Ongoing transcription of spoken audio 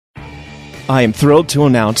I am thrilled to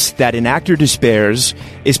announce that An Actor Despairs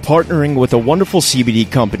is partnering with a wonderful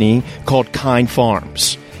CBD company called Kind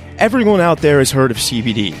Farms. Everyone out there has heard of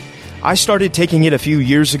CBD. I started taking it a few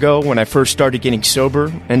years ago when I first started getting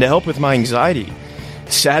sober and to help with my anxiety.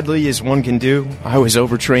 Sadly, as one can do, I was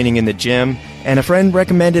overtraining in the gym, and a friend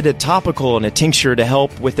recommended a topical and a tincture to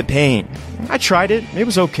help with the pain. I tried it. It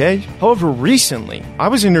was okay. However, recently, I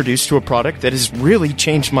was introduced to a product that has really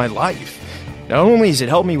changed my life. Not only has it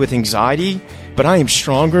helped me with anxiety, but I am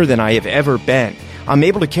stronger than I have ever been. I'm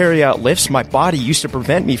able to carry out lifts my body used to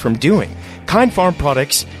prevent me from doing. Kind Farm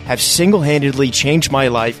products have single-handedly changed my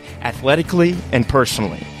life athletically and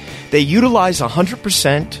personally. They utilize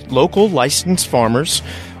 100% local licensed farmers,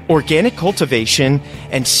 organic cultivation,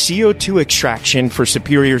 and CO2 extraction for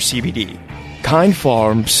superior CBD. Kind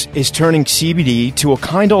Farms is turning CBD to a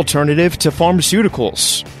kind alternative to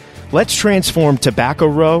pharmaceuticals. Let's transform Tobacco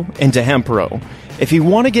Row into Hemp Row. If you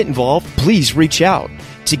want to get involved, please reach out.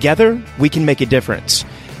 Together, we can make a difference.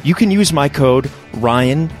 You can use my code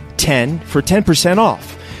RYAN10 for 10%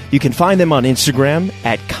 off. You can find them on Instagram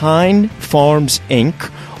at Kind Farms Inc.,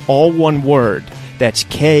 all one word. That's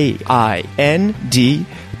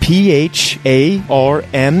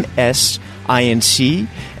KINDPHARMSINC,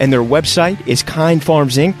 and their website is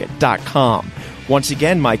kindfarmsinc.com. Once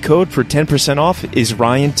again, my code for 10% off is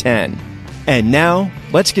RYAN10. And now,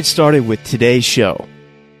 let's get started with today's show.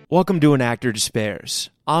 Welcome to An Actor Despairs.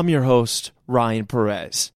 I'm your host, Ryan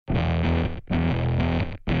Perez.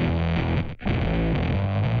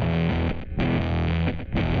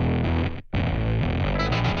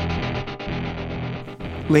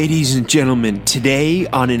 Ladies and gentlemen, today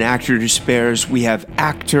on An Actor Despairs, we have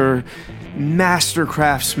actor, master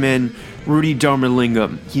craftsman, Rudy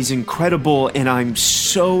Dharmalingam. He's incredible, and I'm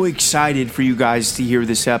so excited for you guys to hear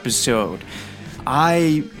this episode.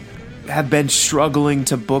 I have been struggling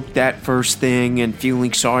to book that first thing and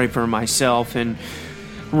feeling sorry for myself, and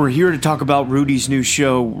we're here to talk about Rudy's new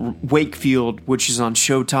show, Wakefield, which is on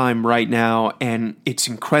Showtime right now, and it's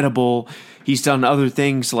incredible. He's done other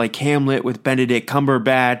things like Hamlet with Benedict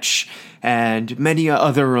Cumberbatch and many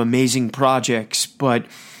other amazing projects, but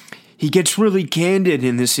he gets really candid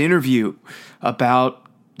in this interview about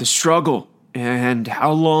the struggle and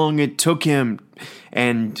how long it took him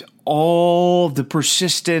and all the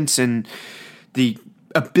persistence and the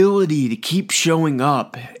ability to keep showing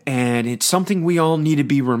up. And it's something we all need to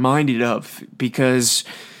be reminded of because,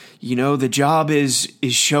 you know, the job is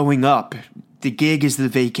showing up. The gig is the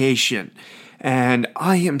vacation. And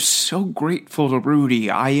I am so grateful to Rudy.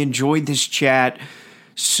 I enjoyed this chat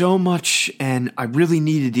so much, and I really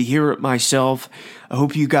needed to hear it myself. I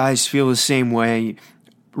hope you guys feel the same way.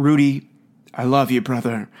 Rudy, I love you,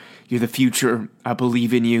 brother. You're the future. I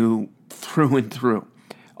believe in you through and through.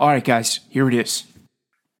 All right, guys, here it is.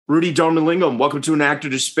 Rudy Dharmalingam, welcome to An Actor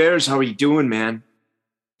Despairs. How are you doing, man?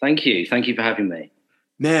 Thank you. Thank you for having me.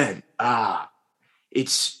 Man,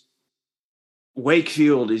 it's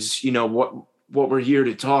Wakefield is, you know, what we're here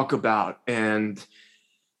to talk about. And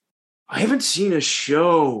I haven't seen a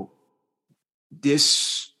show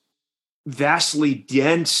this vastly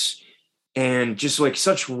dense and just like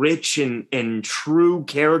such rich and true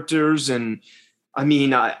characters. And I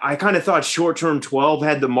mean, I kind of thought Short Term 12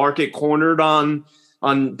 had the market cornered on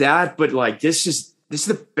that, but like this is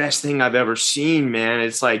the best thing I've ever seen, man.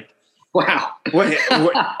 It's like, wow.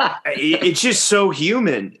 It's just so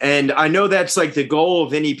human. And I know that's like the goal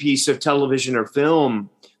of any piece of television or film,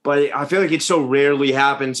 but I feel like it so rarely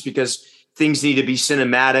happens because things need to be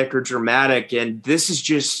cinematic or dramatic. And this is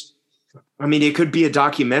just, I mean, it could be a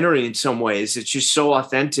documentary in some ways. It's just so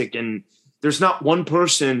authentic. And there's not one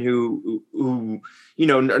person who you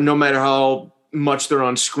know, no matter how much they're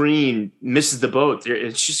on screen, misses the boat.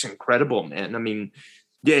 It's just incredible, man. I mean,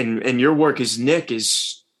 yeah, and your work as Nick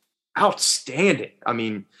is outstanding. I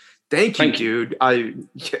mean, thank you, dude.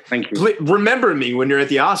 Thank you. Remember me when you're at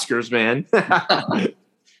the Oscars, man.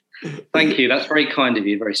 Thank you. That's very kind of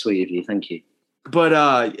you. Very sweet of you. Thank you.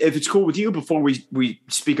 But if it's cool with you, before we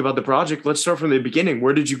speak about the project, let's start from the beginning.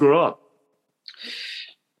 Where did you grow up?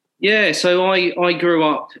 Yeah, so I grew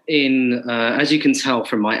up in, as you can tell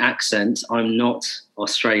from my accent, I'm not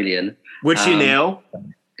Australian. Which you nail.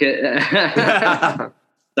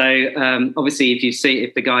 So obviously,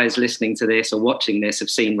 if the guys listening to this or watching this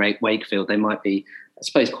have seen Wakefield, they might be, I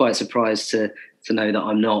suppose, quite surprised to know that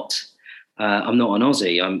I'm not an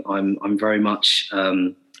Aussie. I'm very much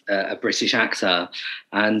a British actor,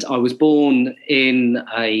 and I was born in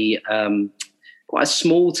quite a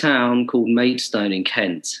small town called Maidstone in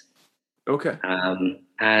Kent. Okay.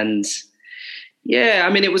 And yeah,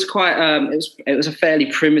 I mean, it was quite it was a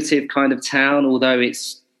fairly primitive kind of town, although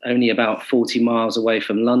it's only about 40 miles away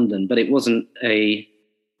from London, but it wasn't a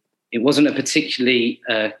particularly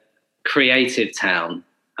creative town.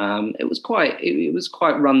 It was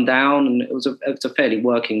quite run down, and it was a fairly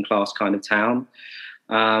working class kind of town.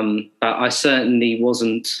 But I certainly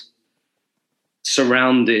wasn't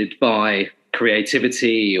surrounded by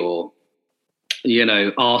creativity or,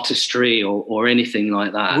 artistry or anything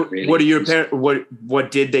like that. Really. What are your parents? What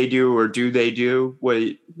did they do, or do they do?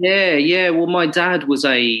 Yeah. Well, my dad was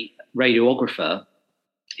a radiographer.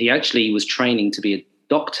 He actually was training to be a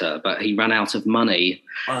doctor, but he ran out of money.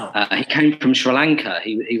 Wow. He came from Sri Lanka.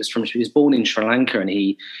 He was born in Sri Lanka, and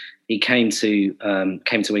he came to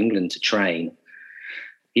England to train.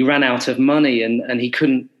 He ran out of money, and he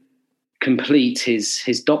couldn't complete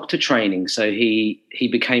his doctor training, so he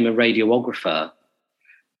became a radiographer,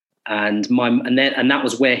 and that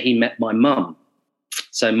was where he met my mum.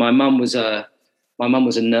 So my mum was a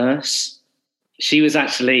nurse. She was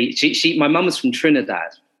actually my mum was from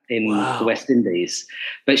Trinidad in the West Indies,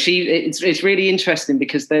 but it's really interesting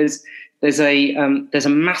because there's a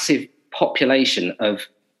massive population of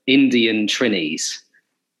Indian Trinis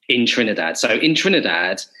in Trinidad. So in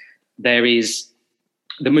Trinidad, there is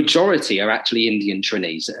the majority are actually Indian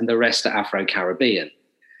Trinis, and the rest are Afro-Caribbean,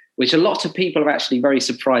 which a lot of people are actually very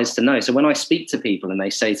surprised to know. So when I speak to people and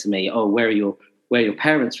they say to me, "Oh, where are your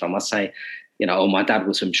parents from?" I say, "Oh, my dad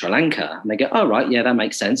was from Sri Lanka." And they go, "Oh, right, yeah, that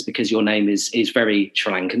makes sense because your name is very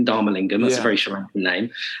Sri Lankan, Dharmalingam. That's a very Sri Lankan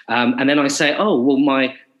name." And then I say, "Oh, well,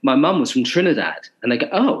 my mum was from Trinidad," and they go,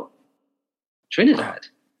 "Oh, Trinidad."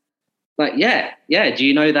 Like, yeah. Do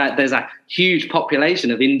you know that there's a huge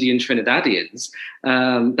population of Indian Trinidadians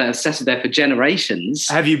that have settled there for generations?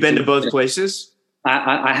 Have you been to both places?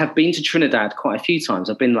 I have been to Trinidad quite a few times.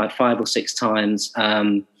 I've been like 5 or 6 times,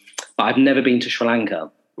 but I've never been to Sri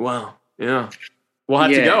Lanka. Wow. Yeah. We'll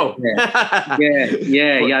have to go.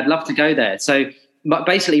 Yeah. I'd love to go there. So, but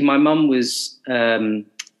basically, my mum was,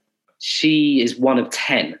 she is one of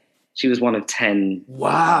 10. She was one of 10.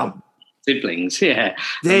 Wow. Siblings. Yeah.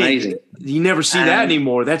 Amazing. You never see that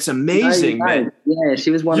anymore. That's amazing, man. Yeah,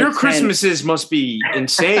 she was one of 10. Your Christmases must be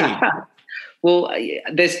insane. Well,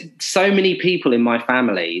 there's so many people in my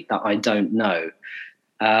family that I don't know.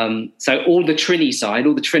 So all the Trini side,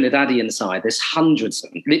 all the Trinidadian side, there's hundreds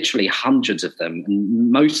of them, literally hundreds of them,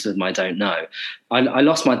 and most of them I don't know. I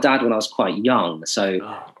lost my dad when I was quite young, so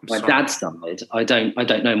dad's side, I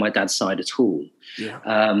don't know my dad's side at all.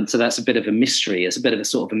 Yeah. So that's a bit of a mystery. It's a bit of a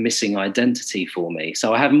sort of a missing identity for me.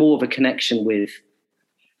 So I have more of a connection with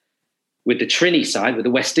the Trini side, with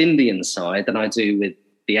the West Indian side, than I do with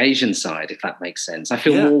the Asian side, if that makes sense. I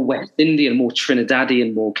feel more West Indian, more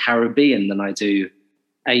Trinidadian, more Caribbean than I do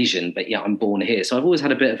Asian, but yeah, I'm born here. So I've always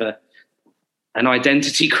had a bit of an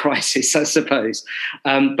identity crisis, I suppose.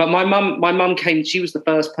 But my mum came, she was the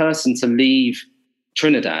first person to leave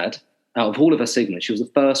Trinidad out of all of her siblings. She was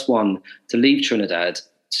the first one to leave Trinidad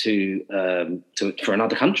for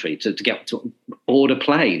another country, to get to board a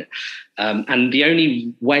plane. And the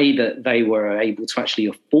only way that they were able to actually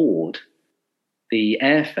afford the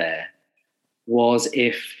airfare was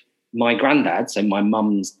if my granddad, so my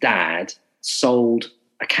mum's dad, sold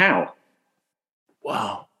a cow.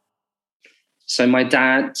 Wow. So my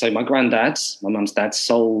granddad, my mum's dad,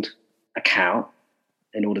 sold a cow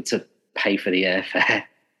in order to pay for the airfare.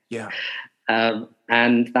 Yeah.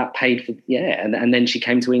 And that paid for, and then she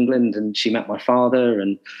came to England and she met my father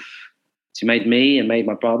and she made me and made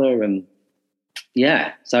my brother. And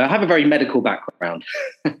so I have a very medical background.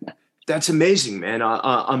 That's amazing, man.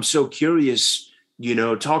 I'm so curious,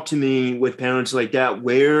 talk to me with parents like that.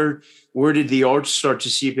 Where did the art start to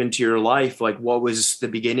seep into your life? Like, what was the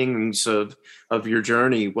beginnings of your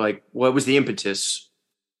journey? Like, what was the impetus?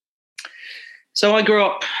 So I grew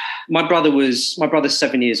up, my brother's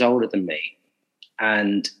 7 years older than me.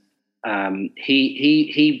 And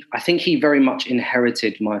he I think he very much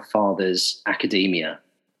inherited my father's academia.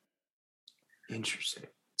 Interesting.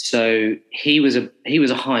 So he was a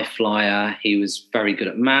high flyer. He was very good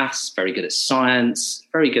at maths, very good at science,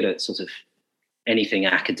 very good at sort of anything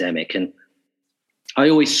academic. And I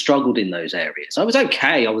always struggled in those areas. I was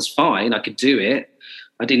okay. I was fine. I could do it.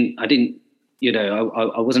 I didn't,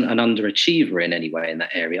 I wasn't an underachiever in any way in that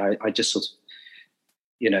area. I just sort of,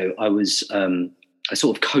 I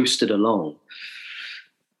sort of coasted along.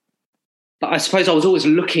 But I suppose I was always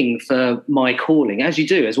looking for my calling, as you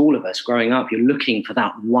do, as all of us growing up. You're looking for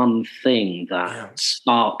that one thing that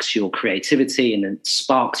sparks your creativity and it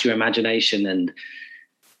sparks your imagination and,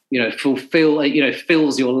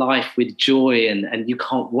 fills your life with joy and you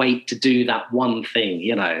can't wait to do that one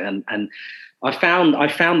thing, and I found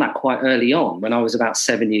that quite early on. When I was about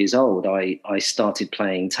 7 years old, I started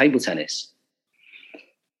playing table tennis.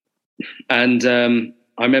 And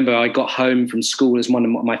I remember I got home from school as one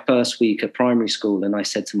of my first week at primary school, and I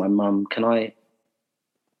said to my mum, can I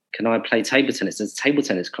play table tennis? There's a table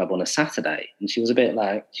tennis club on a Saturday. And she was a bit,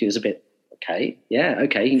 okay, yeah,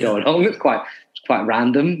 okay, you can go along. It's quite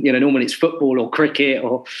random. You know, normally it's football or cricket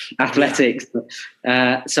or athletics.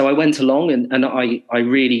 Yeah. So I went along, and I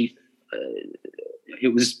really,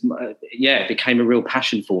 it became a real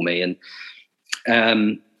passion for me. And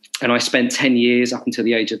I spent 10 years up until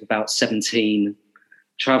the age of about 17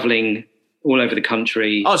 traveling all over the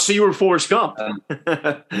country. Oh, so you were Forrest Gump.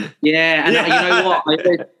 Yeah. And you know what?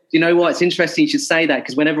 You know what? It's interesting you should say that,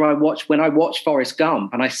 because when I watch Forrest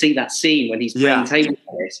Gump and I see that scene when he's playing table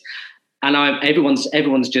tennis, and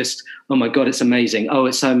everyone's just, oh my God, it's amazing. Oh,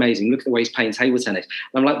 it's so amazing. Look at the way he's playing table tennis.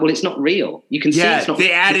 And I'm like, well, it's not real. You can see it's not.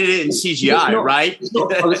 They added it in CGI, right?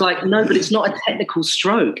 I was like, no, but it's not a technical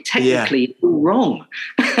stroke. Technically, it's all wrong.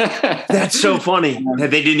 That's so funny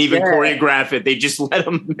that they didn't even choreograph it. They just let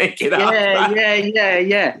them make it up.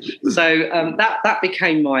 Yeah. So that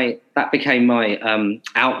became my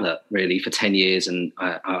outlet really for 10 years, and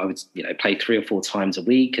I would play 3 or 4 times a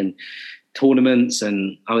week and tournaments,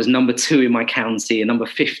 and I was number 2 in my county and number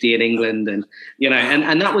 50 in England, and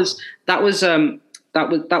and that was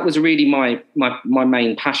really my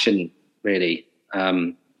main passion really.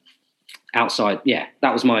 Outside,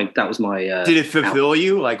 that was my. Did it fulfill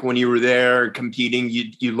you? Like when you were there competing,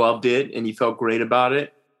 you loved it and you felt great about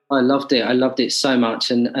it? I loved it so much,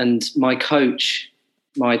 and my coach,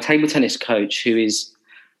 my table tennis coach, who is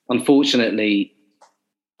unfortunately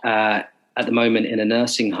at the moment in a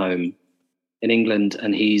nursing home in England,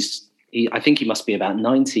 and I think he must be about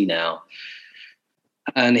 90 now,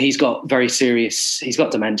 and he's got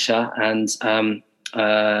dementia,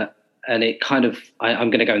 and it kind of,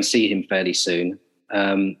 I'm going to go and see him fairly soon.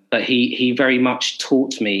 But he very much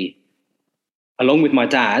taught me, along with my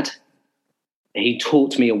dad, he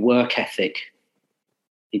taught me a work ethic.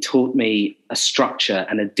 He taught me a structure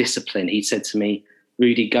and a discipline. He said to me,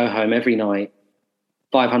 Rudy, go home every night,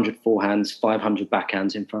 500 forehands, 500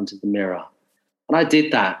 backhands in front of the mirror. And I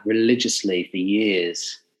did that religiously for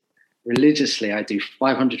years. Religiously, I do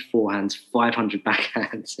 500 forehands, 500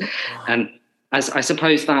 backhands. Wow. And as I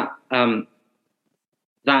suppose that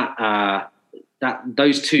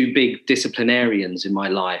those 2 big disciplinarians in my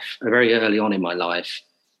life, very early on in my life,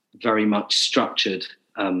 very much structured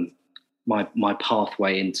my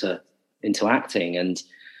pathway into acting. And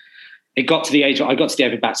I got to the age of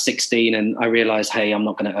about 16, and I realized, hey, I'm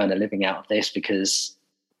not going to earn a living out of this, because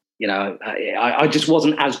I just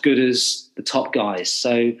wasn't as good as the top guys.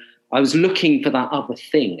 So I was looking for that other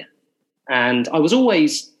thing, and I was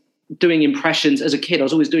always doing impressions as a kid. I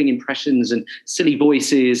was always doing impressions and silly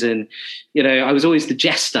voices, and I was always the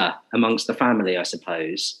jester amongst the family, I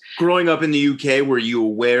suppose. Growing up in the UK, were you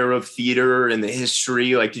aware of theater and the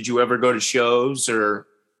history? Like, did you ever go to shows? Or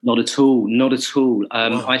not at all?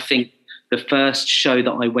 Wow. I think the first show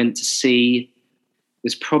that I went to see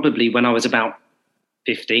was probably when I was about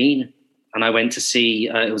 15, and I went to see,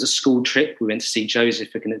 it was a school trip. We went to see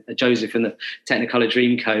Joseph and the Technicolor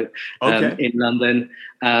Dreamcoat in London.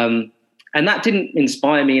 And that didn't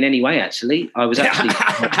inspire me in any way, actually. I was actually...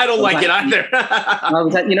 I don't like it either. I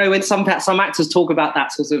was, when some actors talk about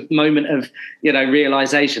that sort of moment of,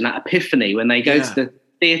 realization, that epiphany, when they go to the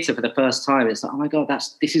theatre for the first time, it's like, oh my God,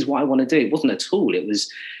 this is what I want to do. It wasn't at all. It was,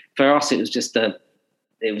 for us, it was just an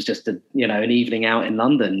evening out in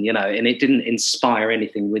London, and it didn't inspire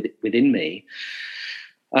anything within me.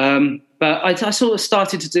 But I sort of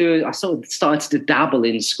started to dabble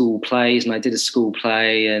in school plays, and I did a school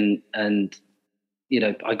play, and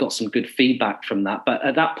I got some good feedback from that. But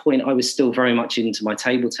at that point, I was still very much into my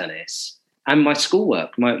table tennis and my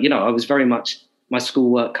schoolwork. I was very much, my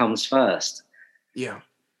schoolwork comes first. Yeah.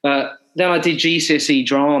 But then I did GCSE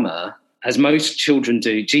drama, as most children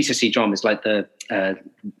do. GCSE drama is like the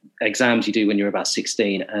exams you do when you're about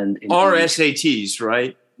 16, and SATs,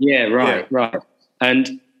 right? Yeah, right.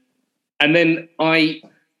 And then I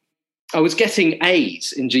was getting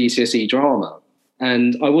A's in GCSE drama,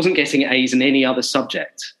 and I wasn't getting A's in any other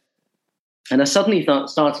subject. And I suddenly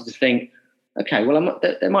started to think, okay, well,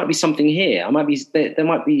 there might be something here. There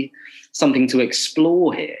might be something to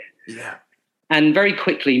explore here. Yeah. And very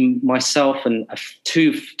quickly, myself and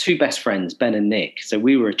two best friends, Ben and Nick, so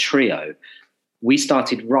we were a trio. We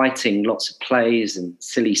started writing lots of plays and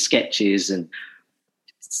silly sketches and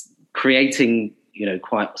creating,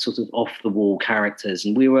 quite sort of off the wall characters.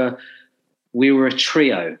 And we were a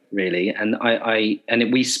trio, really. And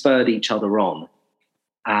we spurred each other on.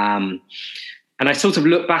 And I sort of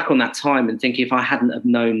look back on that time and think if I hadn't have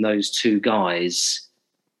known those two guys,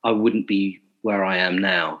 I wouldn't be where I am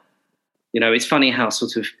now. You know, it's funny how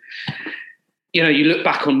sort of, you know, you look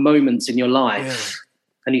back on moments in your life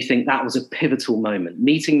and you think that was a pivotal moment.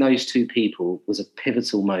 Meeting those two people was a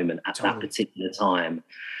pivotal moment at that particular time.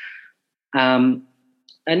 And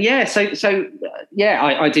yeah, so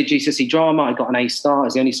I did GCSE drama. I got an A star. It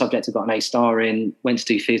was the only subject I got an A star in. Went to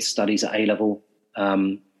do theatre studies at A level.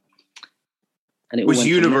 And it was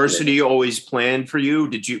university always planned for you?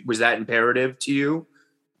 Was that imperative to you?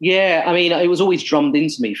 Yeah, I mean, it was always drummed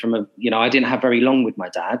into me from I didn't have very long with my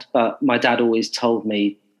dad, but my dad always told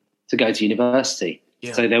me to go to university.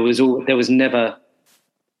 Yeah. So there was never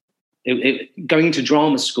going to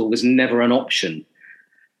drama school was never an option,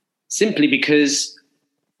 simply because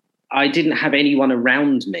I didn't have anyone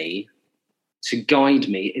around me to guide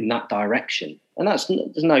me in that direction. And there's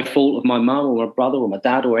no fault of my mum or my brother or my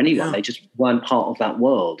dad or anyone. Yeah. They just weren't part of that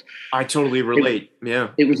world. I totally relate.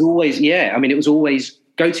 It was always, it was always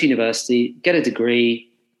go to university, get a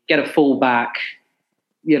degree, get a fallback,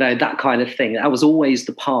 that kind of thing. That was always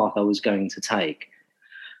the path I was going to take.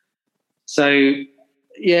 So,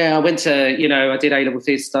 I went to, I did A-level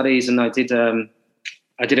theatre studies, and I did a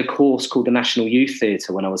course called the National Youth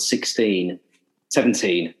Theatre when I was 17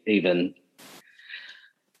 even,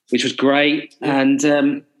 which was great. And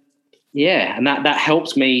and that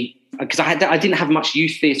helped me because I didn't have much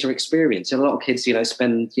youth theatre experience. A lot of kids,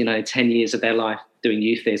 spend 10 years of their life doing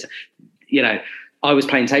youth theatre. I was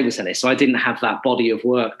playing table tennis, so I didn't have that body of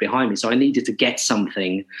work behind me. So I needed to get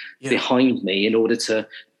something behind me in order to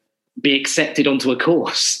be accepted onto a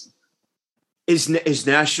course. Is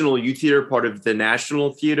National Youth Theatre part of the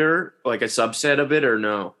National Theatre, like a subset of it, or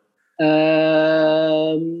no?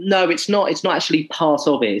 No, it's not. It's not actually part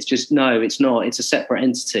of it. It's just it's not. It's a separate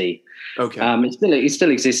entity. Okay. It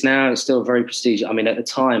still exists now. It's still very prestigious. I mean, at the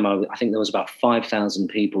time, I think there was about 5,000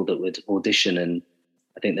 people that would audition, and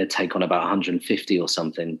I think they'd take on about 150 or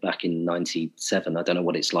something back in '97. I don't know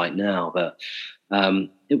what it's like now, but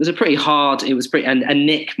it was and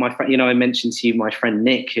Nick, my friend, I mentioned to you my friend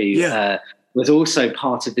Nick, who was also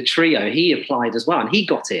part of the trio. He applied as well, and he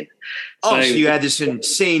got in. So you had this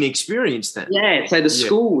insane experience then. Yeah, so the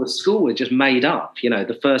school were just made up,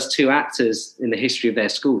 the first two actors in the history of their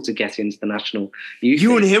school to get into the National Youth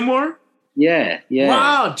You and him were? Yeah.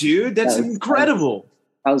 Wow, dude, that's incredible.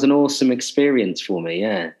 That was an awesome experience for me,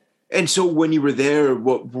 yeah. And so when you were there,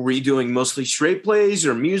 what were you doing? Mostly straight plays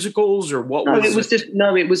or musicals, or what was it?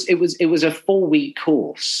 It was a 4-week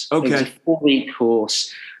course. Okay. It was a 4-week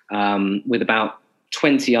course with about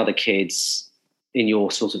 20 other kids in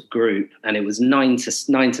your sort of group, and it was 9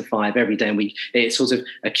 to 5 every day, and it sort of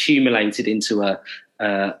accumulated into a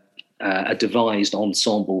devised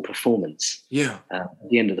ensemble performance. Yeah. At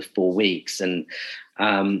the end of the 4 weeks, and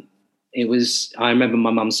it was. I remember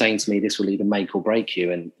my mum saying to me, "This will either make or break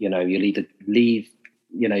you, and you'll either leave,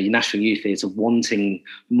 your National Youth Theatre wanting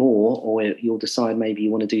more, or you'll decide maybe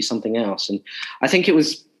you want to do something else." And I think it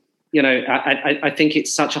was. I think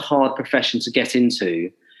it's such a hard profession to get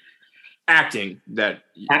into. Acting.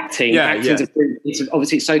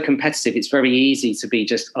 It's so competitive. It's very easy to be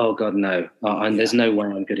just, oh God, no. And there's no way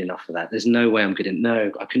I'm good enough for that. There's no way I'm good enough.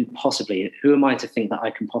 No, I couldn't possibly. Who am I to think that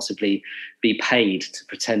I can possibly be paid to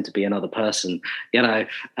pretend to be another person? And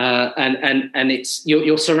it's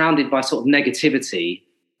you're surrounded by sort of negativity,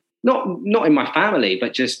 not in my family,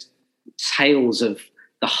 but just tales of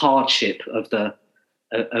the hardship of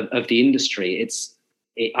the industry.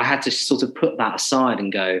 I had to sort of put that aside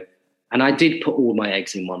and go. And I did put all my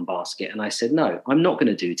eggs in one basket, and I said, no, I'm not going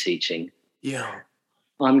to do teaching. Yeah.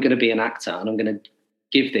 I'm going to be an actor, and I'm going to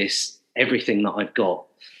give this everything that I've got,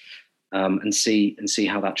 and see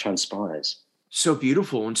how that transpires. So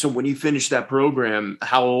beautiful. And so when you finished that program,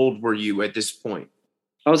 how old were you at this point?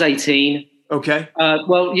 I was 18. Okay. I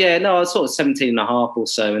was sort of 17 and a half or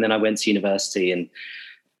so. And then I went to university and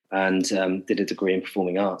did a degree in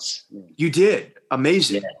performing arts. You did?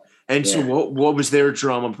 Amazing. Yeah. And so what was their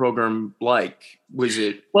drama program like? Was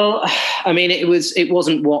it? Well, I mean, it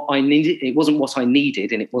wasn't what I needed. It wasn't what I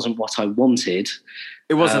needed, and it wasn't what I wanted.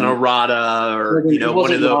 It wasn't a RADA or,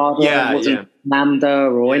 one of the, it wasn't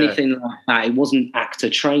NAMDA or anything like that. It wasn't actor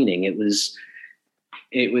training. It was,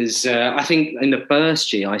 I think in the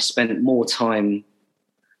first year I spent more time,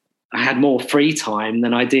 I had more free time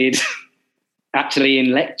than I did actually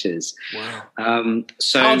in lectures. Wow.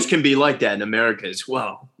 So college can be like that in America as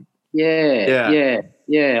well. Yeah.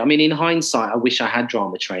 I mean, in hindsight, I wish I had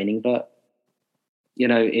drama training, but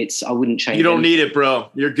I wouldn't change. You don't need it, bro.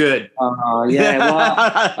 You're good. Yeah.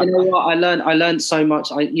 Well, you know what? I learned so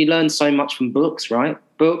much. You learn so much from books, right?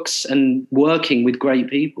 Books and working with great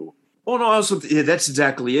people. Well, no, also that's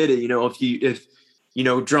exactly it.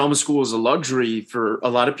 If drama school is a luxury for a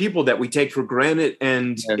lot of people that we take for granted,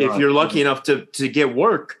 and if you're lucky enough to get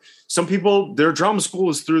work, some people, their drama school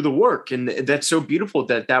is through the work, and that's so beautiful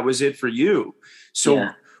that was it for you. So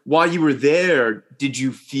while you were there, did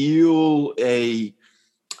you feel a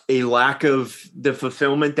lack of the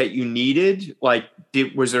fulfillment that you needed? Like,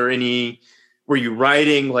 were you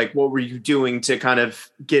writing? Like, what were you doing to kind of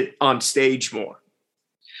get on stage more?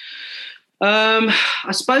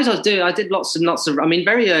 I suppose I did lots and lots of,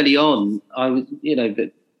 very early on,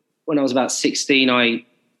 but when I was about 16, I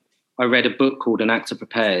read a book called An Actor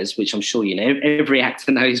Prepares, which I'm sure every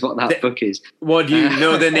actor knows what that book is. Well, do you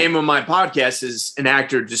know the name of my podcast is An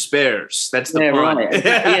Actor Despairs? That's the pun. Right.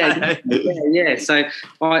 Yeah. So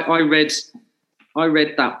I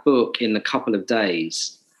read that book in a couple of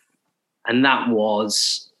days, and that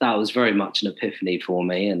was very much an epiphany for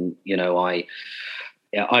me. And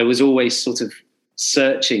I was always sort of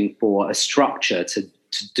searching for a structure to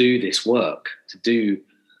do this work, to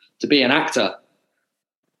be an actor.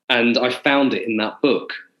 And I found it in that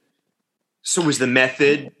book. So was the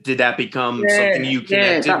method, did that become something you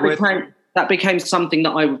connected with? That became something that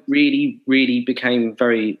I really, really became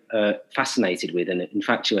very fascinated with and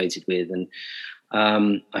infatuated with. And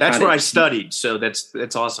that's where I studied. So that's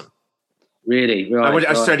awesome. Really? Right,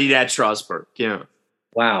 I studied at Strasbourg. Yeah.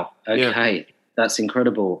 Wow. Okay. Yeah. That's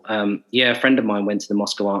incredible. A friend of mine went to the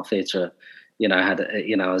Moscow Art Theatre.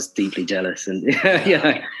 I was deeply jealous, and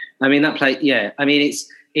that play.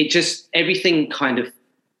 It just, everything kind of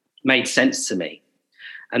made sense to me,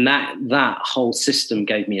 and that whole system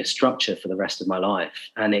gave me a structure for the rest of my life,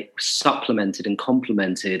 and it supplemented and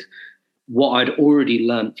complemented what I'd already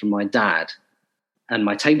learned from my dad and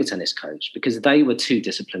my table tennis coach, because they were two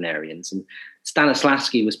disciplinarians, and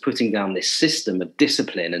Stanislavski was putting down this system of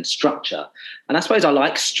discipline and structure. And I suppose I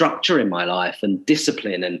like structure in my life, and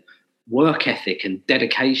discipline and work ethic and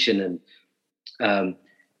dedication, and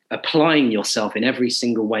applying yourself in every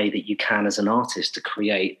single way that you can as an artist to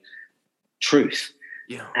create truth.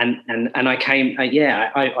 Yeah. And I came,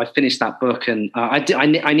 I finished that book, and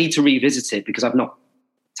I need to revisit it because I've not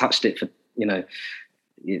touched it for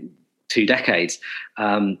 2 decades.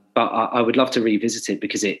 But I would love to revisit it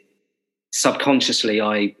because it subconsciously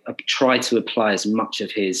I try to apply as much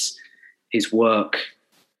of his work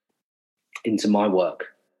into my work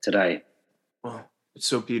today. Oh, it's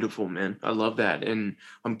so beautiful, man. I love that. And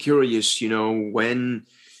I'm curious, when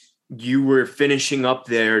you were finishing up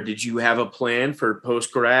there, did you have a plan for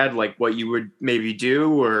post-grad, like what you would maybe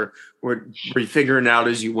do, or were you figuring out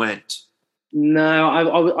as you went? No,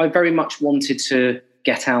 I very much wanted to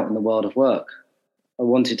get out in the world of work. I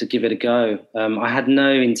wanted to give it a go. I had no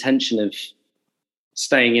intention of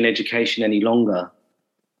staying in education any longer.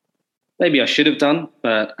 Maybe I should have done,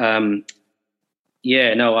 but I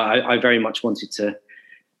very much wanted to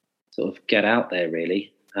sort of get out there,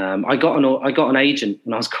 really. I got an agent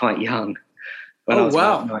when I was quite young.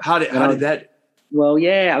 Wow. How did that? Well,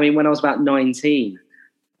 yeah, when I was about 19,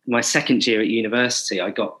 my second year at university,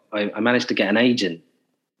 I managed to get an agent,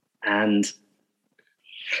 and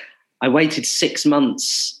I waited 6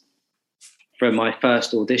 months for my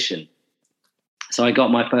first audition. So I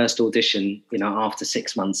got my first audition, after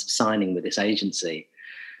 6 months of signing with this agency.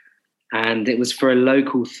 And it was for a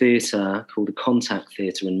local theatre called the Contact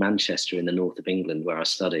Theatre in Manchester in the north of England, where I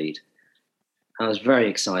studied. I was very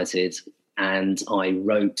excited, and I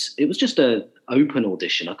wrote, it was just an open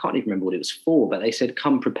audition. I can't even remember what it was for, but they said,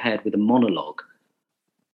 come prepared with a monologue.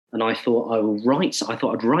 And I thought I'd write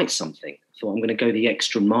something. I thought I'm going to go the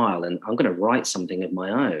extra mile, and I'm going to write something of my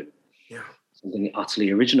own. Yeah. Something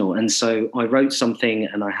utterly original. And so I wrote something,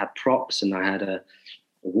 and I had props, and I had a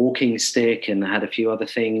walking stick, and I had a few other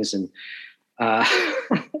things, and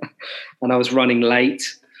and I was running late,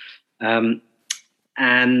 and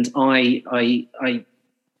I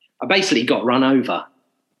basically got run over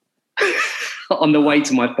on the way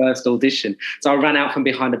to my first audition. So I ran out from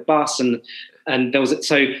behind a bus, and I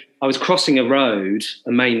was crossing a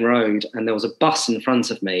main road, and there was a bus in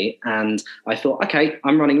front of me, and I thought, okay,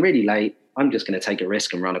 I'm running really late. I'm just going to take a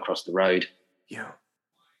risk and run across the road. Yeah.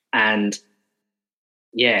 And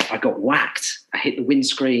yeah, I got whacked. I hit the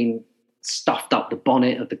windscreen, stuffed up the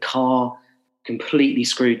bonnet of the car, completely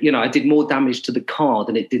screwed. I did more damage to the car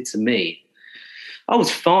than it did to me. I was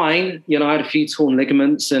fine. I had a few torn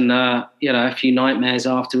ligaments and, a few nightmares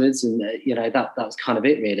afterwards. And, that was kind of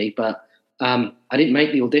it, really. But I didn't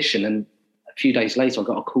make the audition. And a few days later, I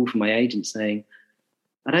got a call from my agent saying,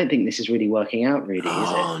 I don't think this is really working out, Rudy, is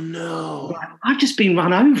it? Oh no! I've just been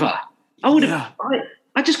run over.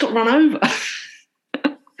 I just got run over.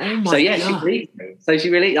 Oh my so yeah, God. she believed me. So she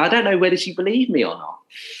really, I don't know whether she believed me or not,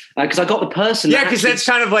 because I got the person. Yeah, because that's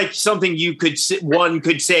kind of like something you could say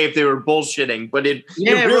if they were bullshitting, but it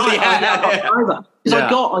really right. Because I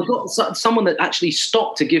got someone that actually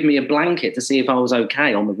stopped to give me a blanket to see if I was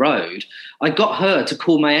okay on the road. I got her to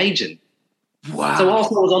call my agent. Wow. So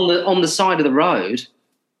whilst I was on the side of the road,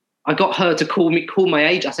 I got her to call my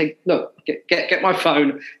agent. I said, look, get my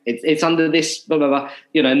phone. It's under this blah blah blah,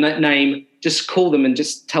 name. Just call them and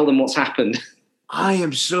just tell them what's happened. I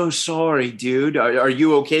am so sorry, dude. Are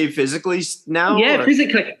you okay physically now? Yeah,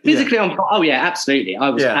 physically, I'm fine. Oh yeah, absolutely. I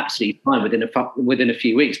was absolutely fine within a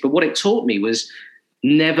few weeks. But what it taught me was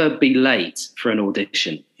never be late for an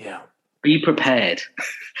audition. Yeah. Be prepared.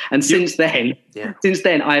 And since then,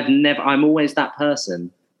 I'm always that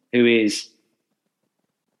person who is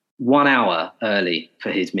 1 hour early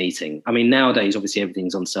for his meeting. I mean, nowadays, obviously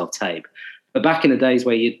everything's on self-tape, but back in the days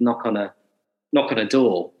where you'd knock on a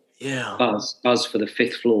door, buzz for the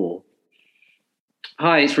 5th floor.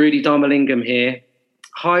 Hi, it's Rudy Dharmalingam here.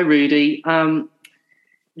 Hi, Rudy.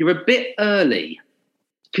 You're a bit early.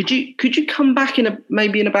 Could you come back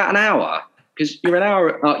maybe in about an hour? Because you're an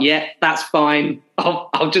hour. Oh, yeah, that's fine.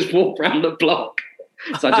 I'll just walk around the block.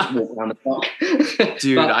 So I just walk around the block.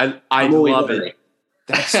 Dude, I love it.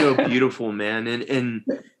 That's so beautiful, man. And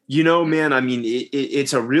man, I mean,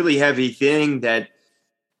 it's a really heavy thing that,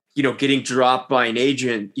 getting dropped by an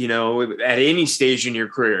agent, at any stage in your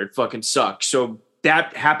career, it fucking sucks. So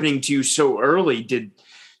that happening to you so early,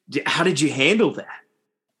 how did you handle that?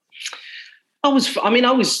 I was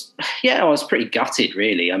pretty gutted,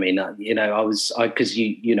 really. I mean, because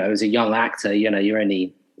as a young actor, you're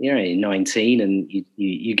only 19 and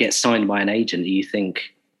you get signed by an agent. You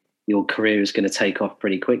think your career is going to take off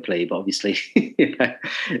pretty quickly, but obviously, it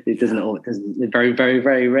very, very,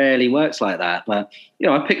 very rarely works like that. But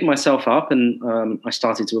I picked myself up and I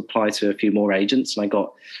started to apply to a few more agents, and I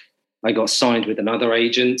got signed with another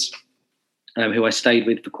agent who I stayed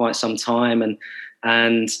with for quite some time,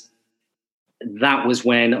 and that was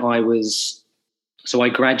when I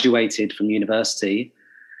graduated from university,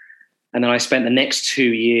 and then I spent the next 2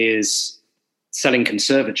 years selling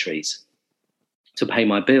conservatories to pay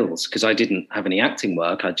my bills because I didn't have any acting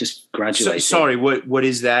work. I just graduated. Sorry, what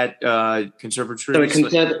is that conservatory?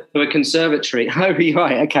 So a conservatory. Oh,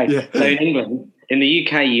 right, okay. Yeah. So in England, in the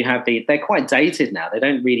UK, you have they're quite dated now. They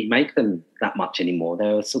don't really make them that much anymore.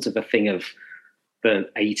 They're sort of a thing of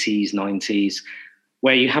the 80s, 90s.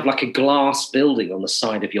 Where you have like a glass building on the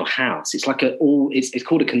side of your house. It's like it's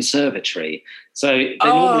called a conservatory. So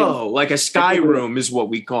like a sky room is what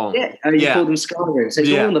we call them. Yeah, you call them sky rooms. So it's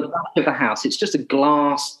all on the back of the house. It's just a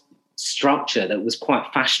glass structure that was quite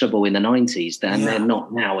fashionable in the 90s then. They're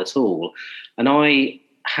not now at all. And I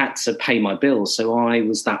had to pay my bills. So I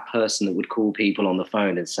was that person that would call people on the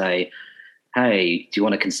phone and say, hey, do you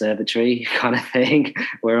want a conservatory kind of thing?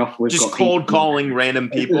 Just cold calling random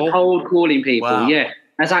people. Cold calling people, wow. Yeah.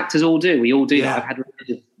 As actors all do. We all do that. I've had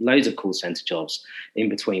loads of call centre jobs in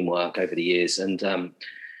between work over the years. And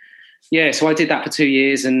so I did that for 2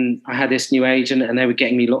 years, and I had this new agent, and they were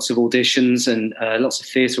getting me lots of auditions and lots of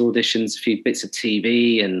theatre auditions, a few bits of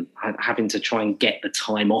TV, and having to try and get the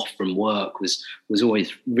time off from work was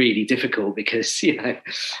always really difficult because,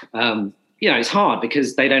 it's hard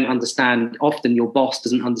because they don't understand. Often your boss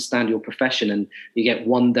doesn't understand your profession, and you get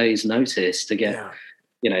 1 day's notice to get,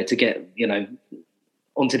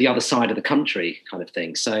 onto the other side of the country kind of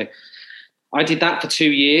thing. So I did that for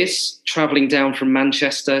 2 years, traveling down from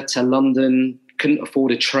Manchester to London, couldn't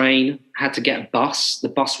afford a train, had to get a bus. The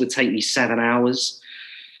bus would take me 7 hours.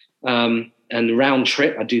 And round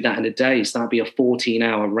trip, I'd do that in a day. So that'd be a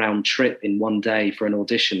 14-hour round trip in 1 day for an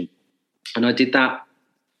audition. And I did that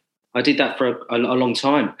for a long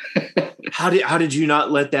time. How did you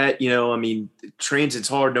not let that, transit's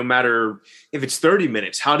hard no matter if it's 30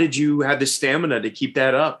 minutes. How did you have the stamina to keep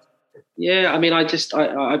that up? Yeah, I mean, I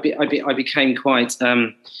became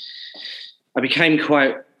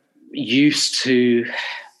quite used to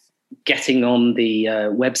getting on the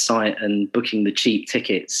website and booking the cheap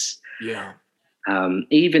tickets. Yeah.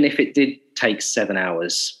 Even if it did take 7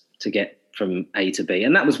 hours to get from A to B,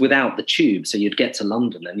 and that was without the tube. So you'd get to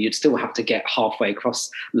London and you'd still have to get halfway across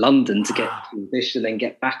London to get to the audition and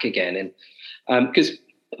get back again. And because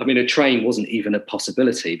a train wasn't even a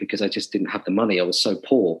possibility because I just didn't have the money. I was so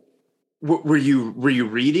poor. Were you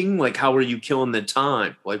reading? Like, how were you killing the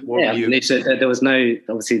time? Like, what were you? So there was no,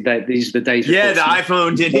 obviously these are the days. Yeah, the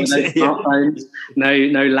iPhone didn't exist. No smartphones,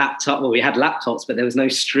 no laptop. Well, we had laptops, but there was no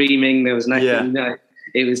streaming. There was nothing.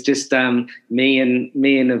 It was just me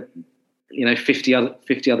and a, 50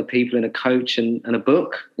 other people in a coach and a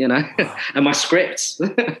book, wow. And my scripts.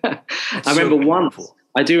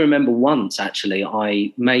 I do remember once actually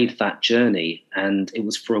I made that journey, and it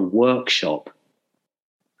was for a workshop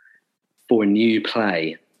for a new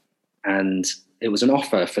play, and it was an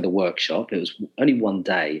offer for the workshop. It was only one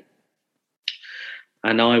day,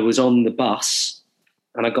 and I was on the bus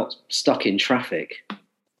and I got stuck in traffic.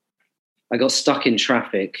 A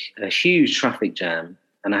huge traffic jam.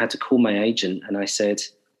 And I had to call my agent, and I said,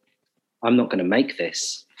 I'm not going to make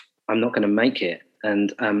this. I'm not going to make it.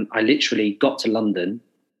 And I literally got to London,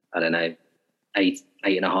 I don't know,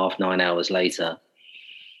 8.5, 9 hours later,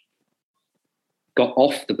 got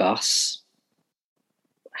off the bus,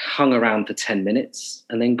 hung around for 10 minutes,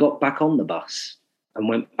 and then got back on the bus and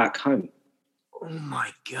went back home. Oh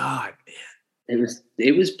my God, man.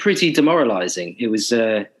 It was pretty demoralizing. It was,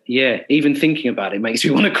 even thinking about it makes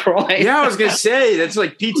me want to cry. Yeah, I was going to say, that's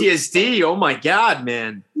like PTSD. Oh my God,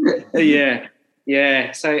 man.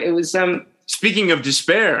 Yeah. So it was... Speaking of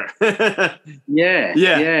despair.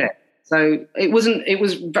 Yeah. So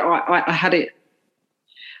I had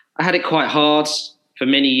it quite hard for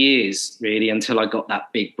many years, really, until I got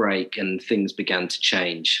that big break and things began to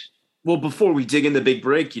change. Well, before we dig in the big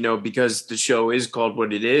break, because the show is called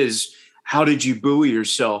what it is, how did you buoy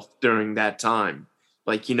yourself during that time?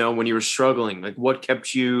 Like, when you were struggling, like what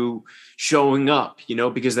kept you showing up,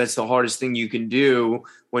 because that's the hardest thing you can do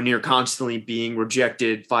when you're constantly being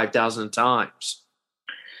rejected 5,000 times.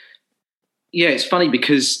 Yeah, it's funny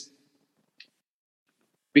because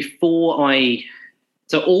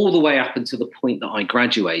all the way up until the point that I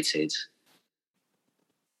graduated,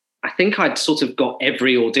 I think I'd sort of got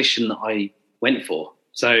every audition that I went for.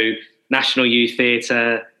 So National Youth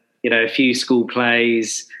Theatre, a few school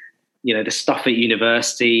plays, the stuff at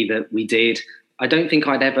university that we did. I don't think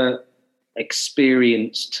I'd ever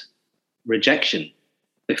experienced rejection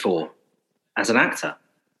before as an actor.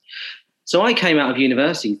 So I came out of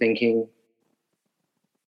university thinking,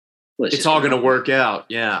 well, it's all going to work out.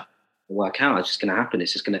 Yeah. Work out. It's just going to happen.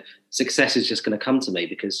 Success is just going to come to me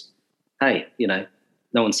because, hey, no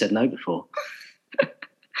one said no before.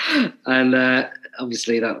 And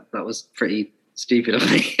obviously that was pretty stupid of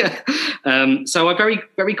me. So I very,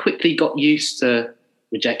 very quickly got used to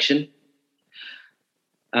rejection.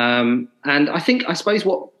 And I suppose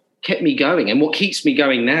what kept me going and what keeps me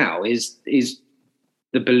going now is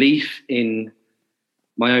the belief in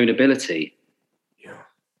my own ability. Yeah.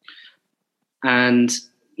 And,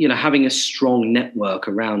 having a strong network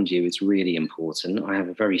around you is really important. I have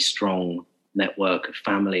a very strong network of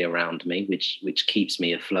family around me, which keeps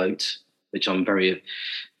me afloat, which I'm very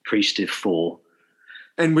appreciative for.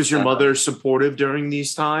 And was your mother supportive during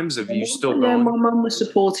these times? Have you still going? Yeah, my mum was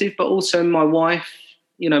supportive, but also my wife.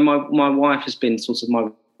 My wife has been sort of my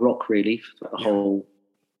rock really for the whole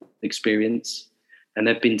experience. And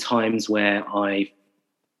there've been times where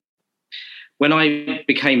when I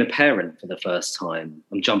became a parent for the first time,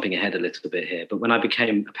 I'm jumping ahead a little bit here, but when I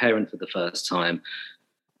became a parent for the first time,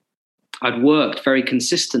 I'd worked very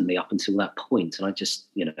consistently up until that point, and I just,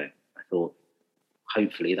 I thought,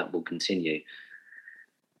 hopefully that will continue.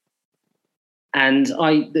 And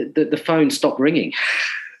the phone stopped ringing.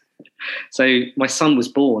 So my son was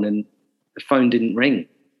born and the phone didn't ring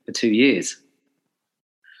for 2 years.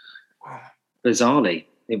 Wow. Bizarrely,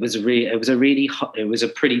 it was a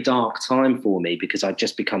pretty dark time for me because I'd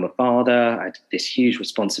just become a father. I had this huge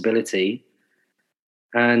responsibility,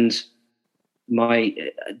 and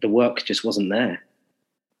the work just wasn't there.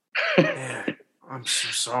 Yeah, I'm so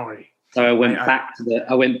sorry. So I went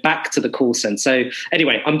back to the call center. So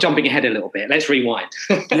anyway, I'm jumping ahead a little bit. Let's rewind.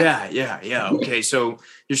 Yeah. Okay, so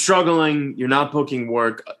you're struggling. You're not booking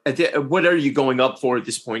work. What are you going up for at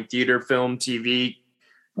this point? Theater, film, TV?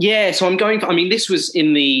 Yeah, so I'm going. This was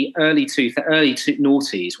in the early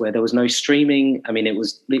noughties where there was no streaming. It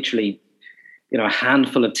was literally, a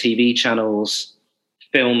handful of TV channels,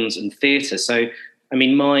 films, and theatre. So,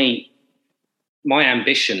 my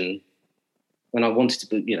ambition, when I wanted to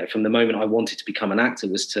be, from the moment I wanted to become an actor,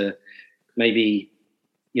 was to maybe,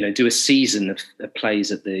 do a season of plays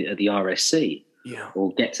at the RSC,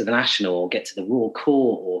 or get to the National, or get to the Royal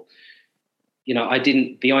Court, or,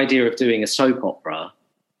 the idea of doing a soap opera,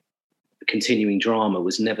 a continuing drama,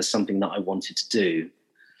 was never something that I wanted to do.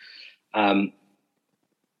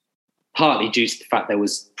 Partly due to the fact there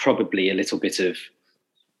was probably a little bit of,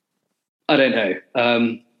 I don't know,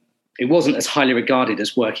 it wasn't as highly regarded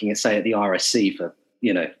as working at the RSC for,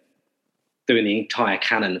 doing the entire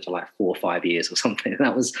canon for like 4 or 5 years or something.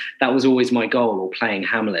 That was always my goal, or playing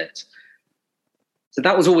Hamlet. So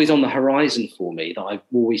that was always on the horizon for me, that I've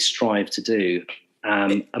always strived to do.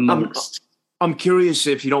 Amongst, I'm curious,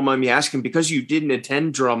 if you don't mind me asking, because you didn't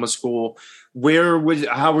attend drama school,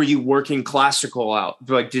 how were you working classical out?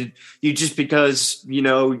 Like, did you, just because,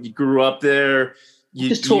 you grew up there,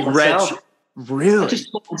 you taught read? myself. Really? I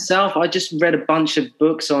just taught myself. I just read a bunch of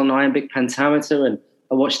books on iambic pentameter, and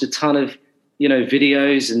I watched a ton of,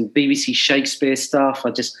 videos and BBC Shakespeare stuff.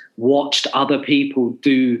 I just watched other people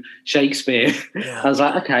do Shakespeare. Yeah. I was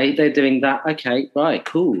like, okay, they're doing that. Okay, right,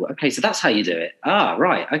 cool. Okay, so that's how you do it. Ah,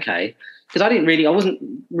 right, okay. Because I wasn't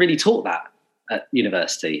really taught that at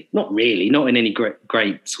university. Not really, not in any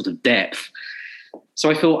great sort of depth.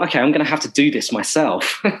 So I thought, okay, I'm going to have to do this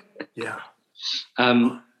myself. Yeah.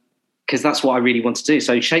 Because that's what I really wanted to do.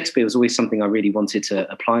 So Shakespeare was always something I really wanted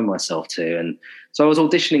to apply myself to. And so I was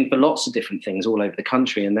auditioning for lots of different things all over the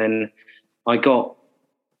country. And then I got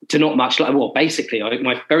to not much, basically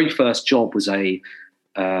my very first job was it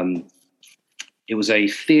was a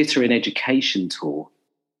theatre in education tour,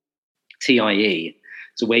 TIE.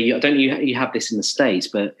 So where you have this in the States,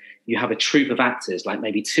 but you have a troupe of actors, like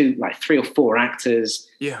maybe 3 or 4 actors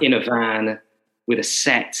in a van with a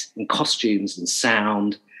set and costumes and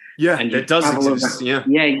sound. Yeah, and that does exist. Yeah,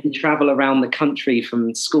 you travel around the country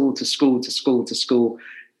from school to school to school to school,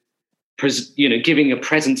 giving a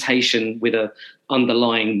presentation with a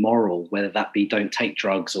underlying moral, whether that be don't take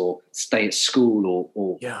drugs or stay at school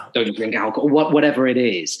or don't drink alcohol, whatever it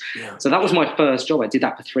is. Yeah. So that was my first job. I did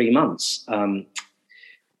that for 3 months,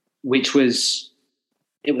 which was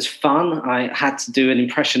fun. I had to do an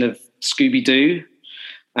impression of Scooby-Doo.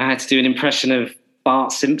 I had to do an impression of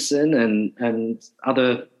Bart Simpson and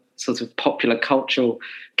other sort of popular cultural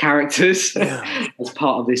characters as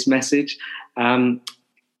part of this message.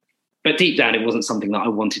 But deep down, it wasn't something that I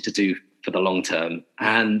wanted to do for the long term.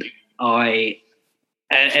 And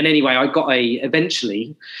anyway, I got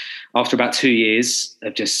eventually, after about 2 years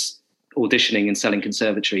of just auditioning and selling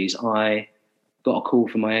conservatories, I got a call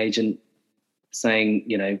from my agent saying,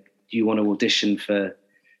 do you want to audition for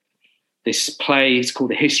this play? It's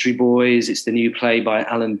called The History Boys. It's the new play by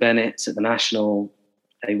Alan Bennett at the National.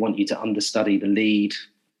 They want you to understudy the lead,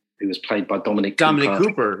 who was played by Dominic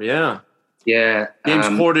Cooper. Yeah. James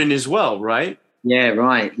Corden as well, right? Yeah,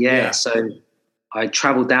 right. Yeah. So I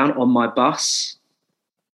traveled down on my bus,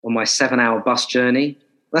 on my 7-hour bus journey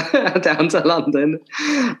down to London.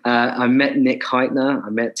 I met Nick Heitner.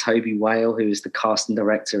 I met Toby Whale, who was the casting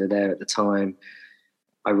director there at the time.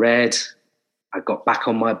 I got back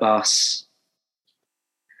on my bus.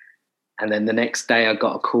 And then the next day I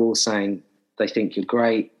got a call saying, they think you're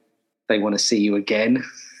great. They want to see you again.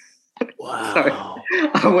 Wow.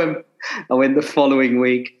 So I went the following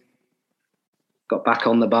week, got back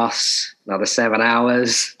on the bus, another 7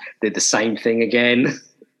 hours, did the same thing again.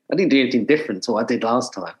 I didn't do anything different to what I did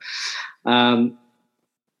last time.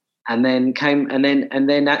 And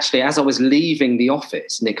then actually, as I was leaving the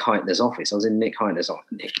office, Nick Heitner's office, I was in Nick Heitner's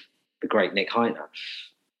office, the great Nick Heitner,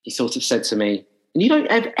 he sort of said to me, and you don't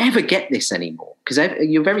ever get this anymore, because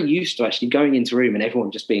you're very used to actually going into a room and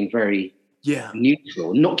everyone just being very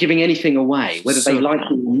neutral, not giving anything away, whether they like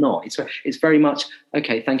it or not. It's very much,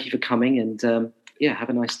 okay, thank you for coming, and have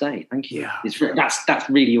a nice day. Thank you. Yeah. That's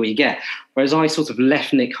really all you get. Whereas I sort of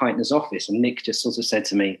left Nick Heitner's office and Nick just sort of said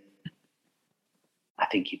to me, I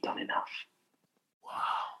think you've done enough. Wow.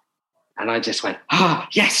 And I just went,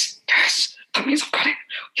 yes, that means I've got it.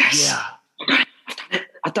 Yes. Yeah.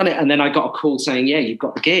 I've done it. And then I got a call saying, you've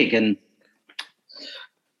got the gig. And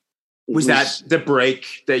was that the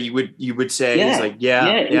break that you would say? Yeah. It's like,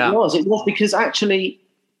 It was because actually,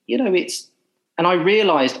 and I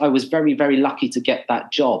realized I was very, very lucky to get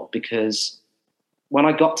that job, because when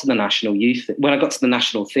I got to the National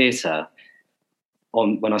Theatre,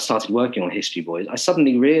 when I started working on History Boys, I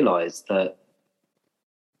suddenly realized that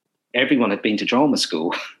everyone had been to drama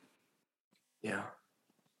school. Yeah.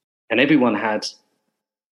 And everyone had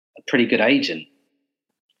a pretty good agent.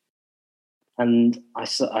 And I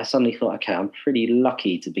suddenly thought, okay, I'm pretty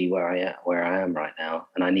lucky to be where I am right now,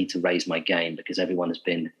 and I need to raise my game, because everyone's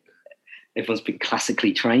been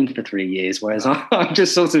classically trained for 3 years, whereas I've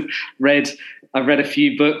just sort of read a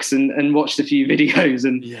few books and watched a few videos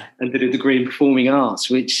and did a degree in performing arts,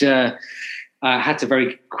 which I had to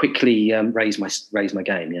very quickly raise my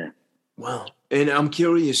game. Yeah. Wow. And I'm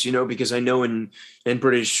curious, because I know in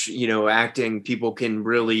British, acting, people can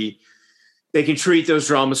really, they can treat those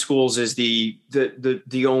drama schools as the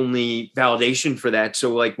only validation for that.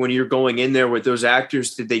 So like when you're going in there with those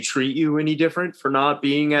actors, did they treat you any different for not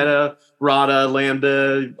being at a RADA,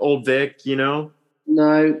 Lambda, Old Vic,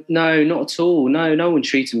 No, not at all. No one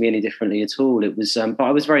treated me any differently at all. It was, but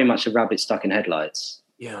I was very much a rabbit stuck in headlights.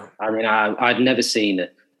 Yeah. I mean, I'd never seen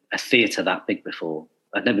a theatre that big before.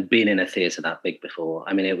 I'd never been in a theatre that big before.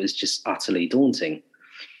 I mean, it was just utterly daunting.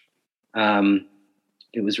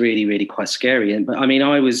 It was really, really quite scary. But I mean,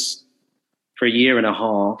 I was, for a year and a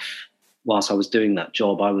half, whilst I was doing that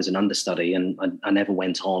job, I was an understudy, and I never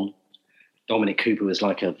went on. Dominic Cooper was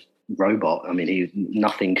like a robot. I mean,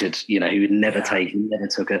 nothing could, he would never he never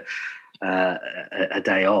took a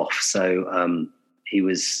day off. So he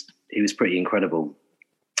was pretty incredible.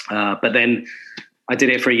 But then I did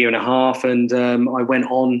it for a year and a half, and I went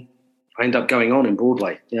on. I ended up going on in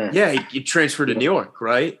Broadway. Yeah. Yeah, you transferred to New York,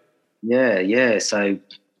 right? Yeah. So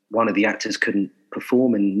one of the actors couldn't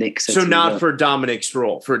perform, and Nick said, so not for Dominic's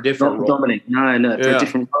role, for a different role. Dominic, no, for a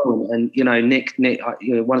different role. And Nick,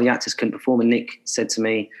 one of the actors couldn't perform, and Nick said to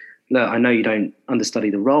me, "Look, I know you don't understudy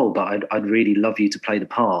the role, but I'd really love you to play the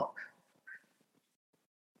part."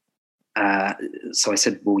 So I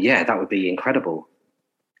said, "Well, yeah, that would be incredible."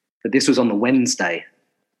 But this was on the Wednesday,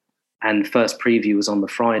 and the first preview was on the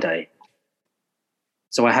Friday.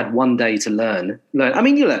 So I had one day to learn. I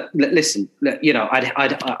mean, listen,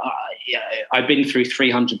 I'd been through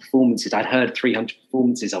 300 performances. I'd heard 300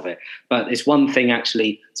 performances of it. But it's one thing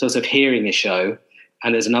actually sort of hearing a show,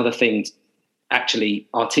 and there's another thing actually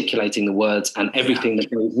articulating the words and everything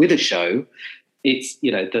that goes with a show. It's,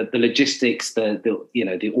 the logistics,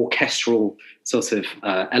 the orchestral sort of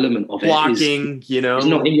element of blocking, it is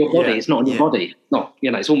not in your body. It's not in your body. It's not,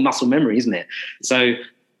 it's all muscle memory, isn't it? So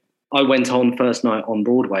I went on first night on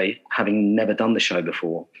Broadway, having never done the show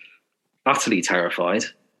before, utterly terrified,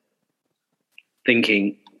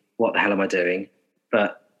 thinking, what the hell am I doing?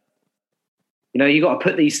 But, you got to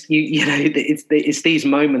put these, it's these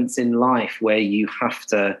moments in life where you have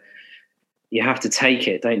to take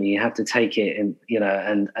it, don't you? You have to take it and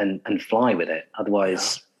fly with it.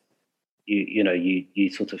 Otherwise, you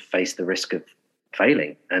sort of face the risk of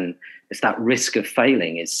failing. And it's that risk of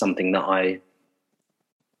failing is something that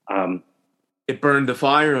it burned the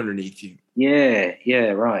fire underneath you.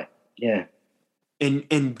 Yeah, right. Yeah.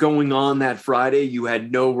 And going on that Friday, you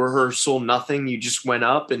had no rehearsal, nothing. You just went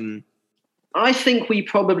up, and I think we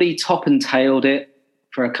probably top and tailed it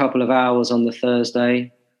for a couple of hours on the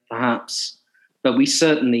Thursday, perhaps. But I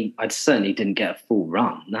certainly didn't get a full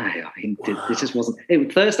run. No, I mean, this just wasn't.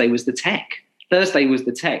 Thursday was the tech.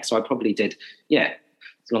 So I probably did. Yeah,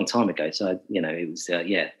 it's a long time ago. So it was.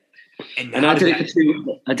 Yeah. And I did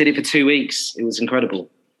it for 2 weeks. It was incredible.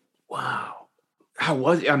 Wow. How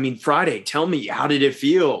was it? I mean, Friday, tell me, how did it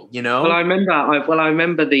feel? Well, I remember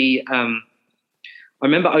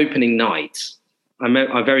opening night.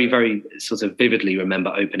 I very, very sort of vividly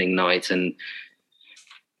remember opening night, and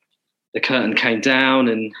the curtain came down,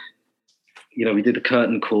 and we did the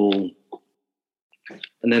curtain call,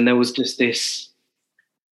 and then there was just this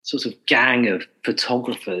sort of gang of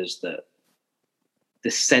photographers that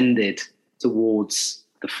descended towards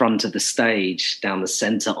the front of the stage down the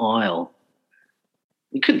center aisle.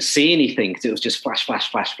 You couldn't see anything because it was just flash,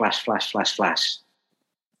 flash, flash, flash, flash, flash, flash.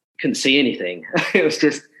 Couldn't see anything. It was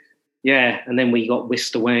just, And then we got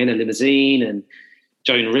whisked away in a limousine, and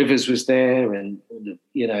Joan Rivers was there, and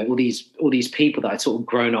all these people that I'd sort of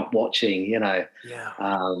grown up watching.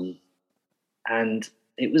 And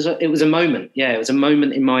it was a moment. Yeah, it was a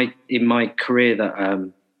moment in my career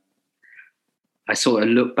that I sort of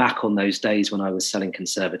look back on those days when I was selling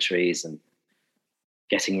conservatories and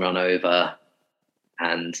getting run over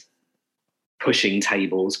and pushing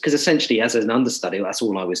tables, because essentially as an understudy, that's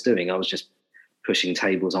all I was doing. I was just pushing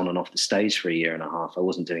tables on and off the stage for a year and a half. I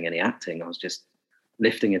wasn't doing any acting. I was just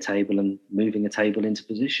lifting a table and moving a table into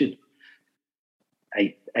position.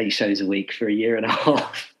 Eight shows a week for a year and a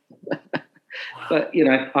half. Wow. But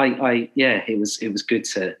it was good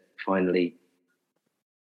to finally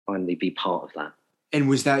be part of that. And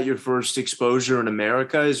was that your first exposure in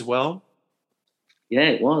America as well? Yeah,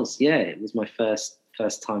 it was. Yeah, it was my first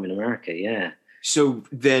time in America. Yeah. So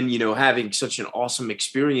then, having such an awesome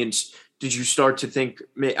experience, did you start to think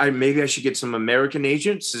maybe I should get some American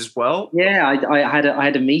agents as well? Yeah, I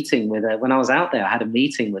had a meeting with when I was out there. I had a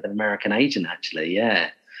meeting with an American agent, actually. Yeah,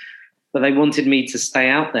 but they wanted me to stay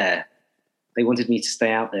out there. They wanted me to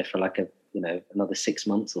stay out there for like another 6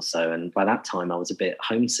 months or so. And by that time, I was a bit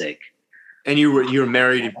homesick. And you were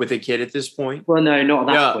married with a kid at this point? Well, no, not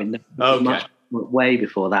at that point. No, okay. Way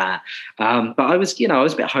before that. But I was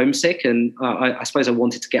a bit homesick, and I suppose I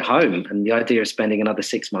wanted to get home. And the idea of spending another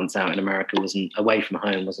 6 months out in America away from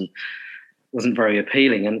home wasn't very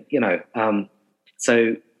appealing. And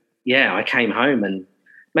so I came home, and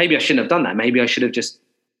maybe I shouldn't have done that. Maybe I should have just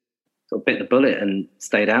sort of bit the bullet and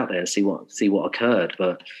stayed out there and see what occurred.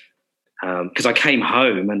 But because I came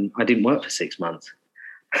home and I didn't work for 6 months.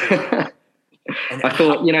 I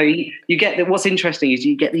thought, you get what's interesting is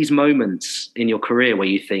you get these moments in your career where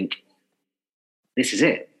you think, this is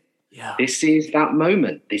it. Yeah. This is that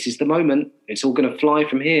moment. This is the moment. It's all going to fly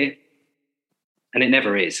from here. And it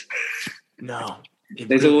never is. No.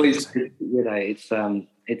 There's really always,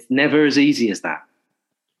 it's never as easy as that.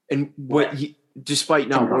 And despite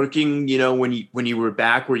not working, when you were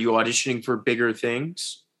back, were you auditioning for bigger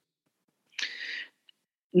things?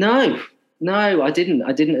 No, I didn't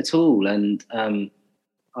at all. And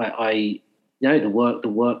I the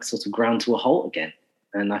work sort of ground to a halt again.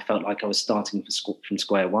 And I felt like I was starting from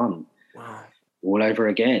square one. Wow. All over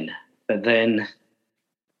again. But then,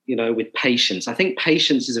 with patience, I think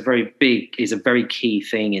patience is a very key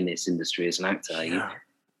thing in this industry as an actor. Yeah.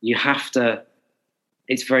 You have to,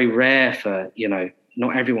 it's very rare for,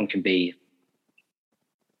 not everyone can be,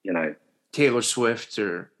 Taylor Swift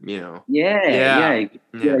or,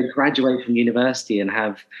 graduate from university and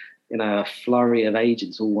have, a flurry of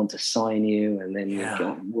agents all want to sign you. And then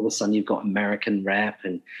all of a sudden you've got American rep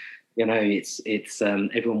and, it's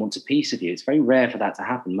everyone wants a piece of you. It's very rare for that to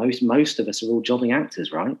happen. Most of us are all jobbing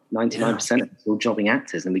actors, right? 99% of us are all jobbing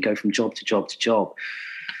actors, and we go from job to job to job.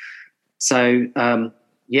 So, I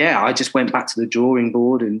just went back to the drawing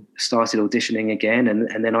board and started auditioning again.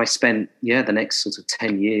 And then I spent, the next sort of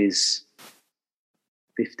 10 years,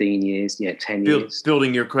 15 years, 10 years.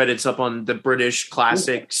 Building your credits up on the British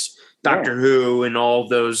classics, Doctor Who and all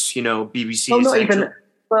those, BBC. Well, not even...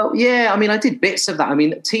 Well, yeah, I mean, I did bits of that. I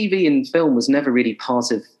mean, TV and film was never really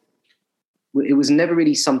it was never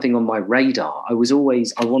really something on my radar. I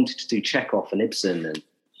wanted to do Chekhov and Ibsen, and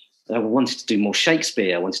I wanted to do more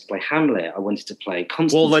Shakespeare. I wanted to play Hamlet. I wanted to play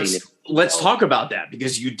Constantine. Well, let's talk about that,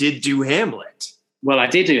 because you did do Hamlet. Well, I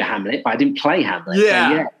did do Hamlet, but I didn't play Hamlet.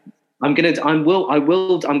 Yeah. So, I'm gonna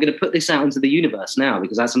put this out into the universe now,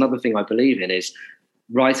 because that's another thing I believe in, is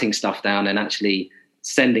writing stuff down and actually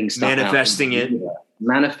sending stuff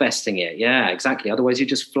manifesting it. Yeah, exactly. Otherwise you're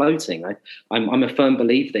just floating. I'm a firm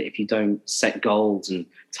believer that if you don't set goals and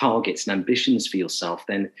targets and ambitions for yourself,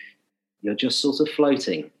 then you're just sort of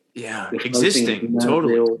floating. Yeah, existing.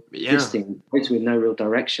 Totally. Floating with no real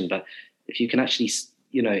direction. But if you can actually,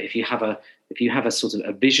 if you have a sort of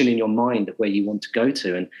a vision in your mind of where you want to go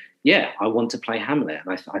to, and I want to play Hamlet,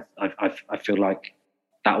 and I feel like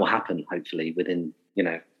that will happen hopefully within,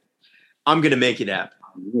 I'm going to make it happen.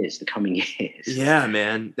 The coming years. Yeah,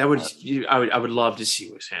 man, I would love to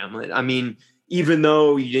see was Hamlet. I mean, even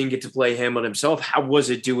though you didn't get to play Hamlet himself, how was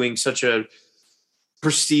it doing such a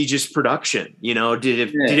prestigious production?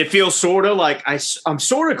 Did it feel sort of like I'm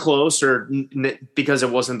sort of close, or because it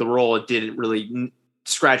wasn't the role, it didn't really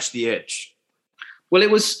scratch the itch? Well, I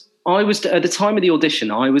was at the time of the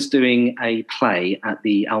audition, I was doing a play at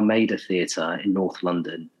the Almeida Theatre in North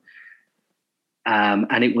London.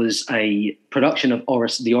 And it was a production of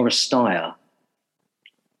the Oresteia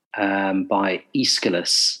by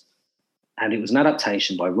Aeschylus. And it was an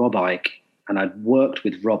adaptation by Rob Icke. And I'd worked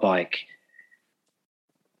with Rob Icke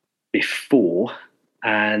before.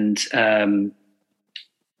 And so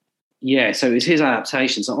it was his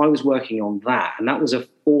adaptation. So I was working on that. And that was a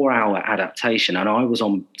 4-hour adaptation. And I was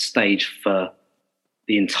on stage for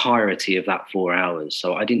the entirety of that 4 hours.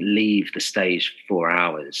 So I didn't leave the stage for 4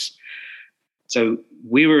 hours. So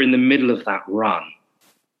we were in the middle of that run,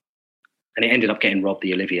 and it ended up getting robbed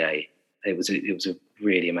the Olivier. It was a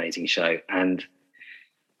really amazing show. And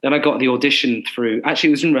then I got the audition through.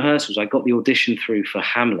 Actually, it was in rehearsals. I got the audition through for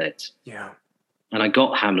Hamlet. Yeah. And I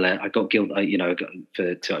got Hamlet. I got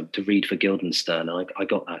to read for Guildenstern. And I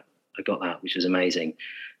got that. I got that, which was amazing.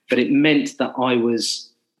 But it meant that I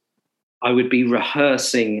would be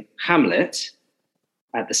rehearsing Hamlet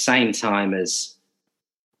at the same time as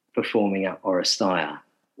performing at Oresteia.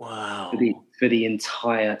 Wow. For the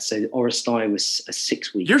entire, so Oresteia was a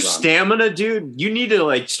 6-week Your run. Stamina, dude, you need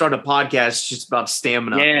to start a podcast just about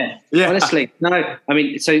stamina. Yeah. Honestly, no, I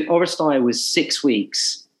mean, so Oresteia was 6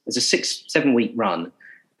 weeks. It was a 7 week run.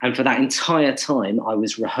 And for that entire time, I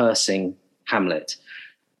was rehearsing Hamlet.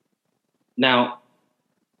 Now,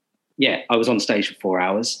 I was on stage for 4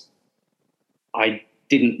 hours. I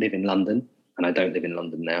didn't live in London, and I don't live in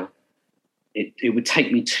London now. It would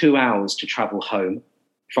take me 2 hours to travel home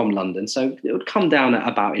from London. So it would come down at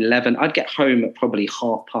about 11. I'd get home at probably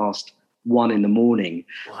 1:30 in the morning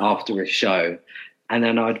after a show. And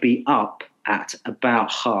then I'd be up at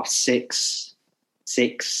about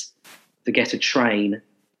 6:30 to get a train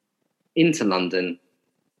into London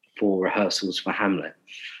for rehearsals for Hamlet.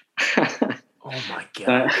 Oh my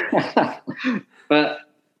God. But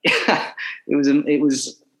yeah,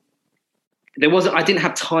 I didn't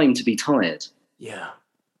have time to be tired. Yeah.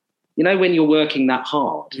 You know, when you're working that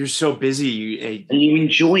hard, you're so busy and you're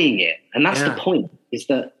enjoying it. And that's the point, is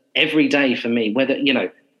that every day for me, whether, you know,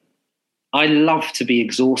 I love to be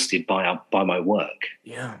exhausted by my work.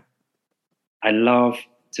 Yeah. I love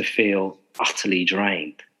to feel utterly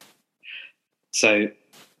drained. So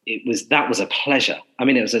that was a pleasure. I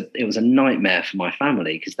mean, it was a nightmare for my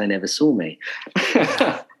family because they never saw me.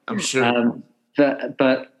 I'm sure.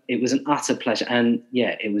 But it was an utter pleasure. And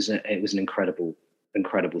yeah, it was an incredible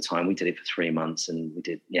time. We did it for 3 months, and we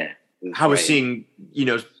did, yeah. How was seeing, you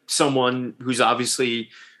know, someone who's obviously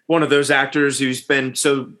one of those actors who's been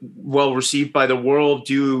so well received by the world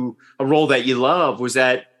do a role that you love? Was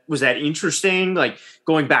that interesting? Like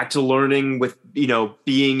going back to learning with, you know,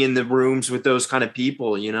 being in the rooms with those kind of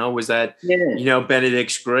people, you know, was that, you know,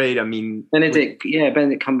 Benedict's great. I mean, Benedict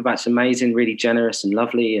Cumberbatch's amazing, really generous and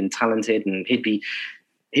lovely and talented. And he'd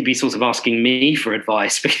be sort of asking me for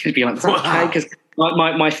advice, because he'd be like, okay, because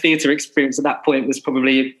my theatre experience at that point was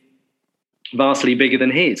probably vastly bigger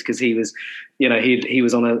than his, because he was, you know, he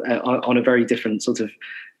was on a very different sort of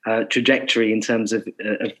trajectory in terms of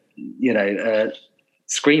you know,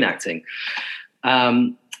 screen acting.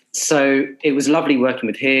 So it was lovely working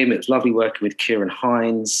with him. It was lovely working with Kieran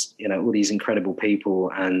Hines, you know, all these incredible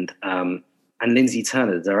people, and Lindsay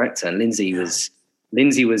Turner, the director. And Lindsay was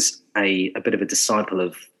a bit of a disciple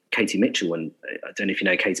of Katie Mitchell, and I don't know if you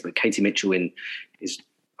know Katie, but Katie Mitchell is,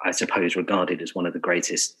 I suppose, regarded as one of the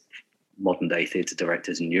greatest modern day theatre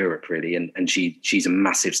directors in Europe, really, and she's a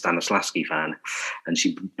massive Stanislavski fan, and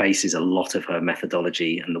she bases a lot of her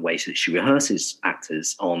methodology and the way that she rehearses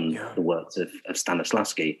actors on the works of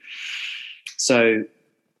Stanislavski. So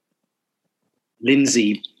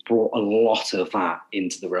Lindsay brought a lot of that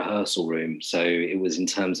into the rehearsal room. So it was in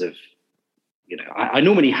terms of, you know, I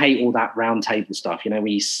normally hate all that round table stuff, you know,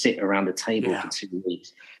 when you sit around a table for 2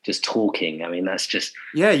 weeks just talking. I mean, that's just...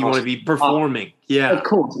 Yeah, you want to be performing. Of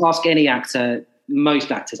course. Ask any actor. Most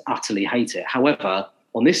actors utterly hate it. However,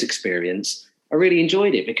 on this experience, I really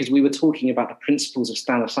enjoyed it, because we were talking about the principles of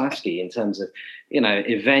Stanislavski in terms of, you know,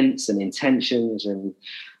 events and intentions and,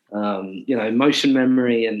 you know, motion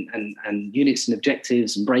memory and units and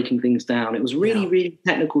objectives and breaking things down. It was really, really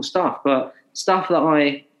technical stuff, but stuff that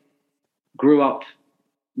I grew up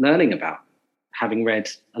learning about, having read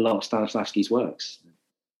a lot of Stanislavski's works.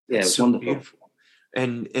 Yeah, it was so wonderful. Beautiful.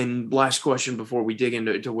 And last question before we dig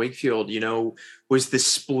into Wakefield, you know, was The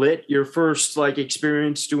Split your first like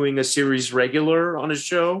experience doing a series regular on a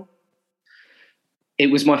show? It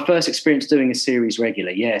was my first experience doing a series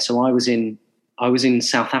regular. Yeah, so I was in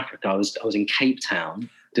South Africa. I was in Cape Town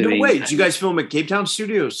doing. No way! Did you guys film at Cape Town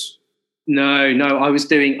Studios? No. I was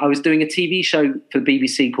doing a TV show for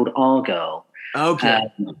BBC called Our Girl. Okay.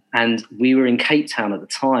 And we were in Cape Town at the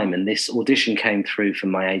time, and this audition came through from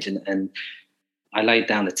my agent, and I laid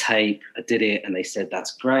down the tape. I did it, and they said,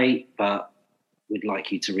 "That's great, but we'd like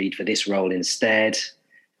you to read for this role instead."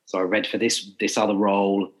 So I read for this other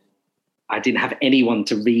role. I didn't have anyone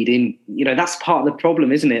to read in. You know, that's part of the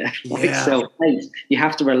problem, isn't it? Like self-paced. You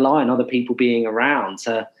have to rely on other people being around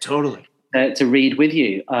to read with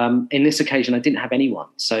you. In this occasion, I didn't have anyone,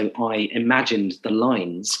 so I imagined the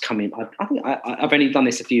lines coming. I think I've only done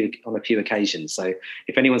this on a few occasions. So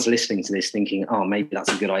if anyone's listening to this thinking, "Oh, maybe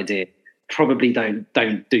that's a good idea," probably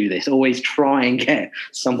don't do this. Always try and get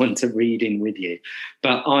someone to read in with you.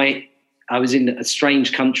 But I was in a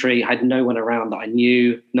strange country. I had no one around that I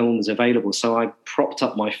knew. No one was available. So I propped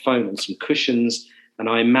up my phone on some cushions, and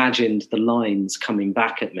I imagined the lines coming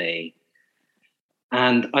back at me.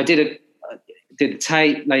 And I did the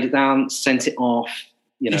tape, laid it down, sent it off.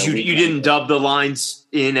 You know, you didn't dub the lines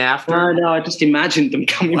in after? No, I just imagined them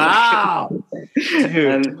coming back.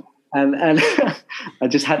 Dude. And I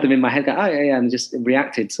just had them in my head, go, oh yeah, and just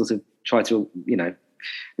reacted, sort of try to, you know,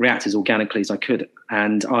 react as organically as I could.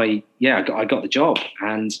 And I got the job,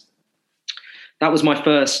 and that was my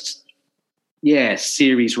first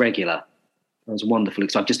series regular. It was wonderful,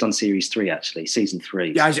 because I've just done series 3, actually, season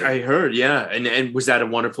 3. Yeah, I heard. Yeah, and was that a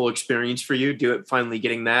wonderful experience for you? Finally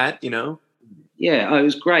getting that, you know? Yeah, it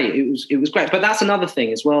was great. It was great. But that's another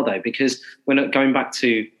thing as well, though, because when going back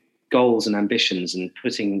to goals and ambitions and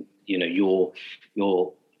putting, you know,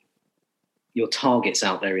 your targets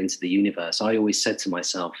out there into the universe, I always said to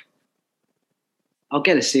myself, I'll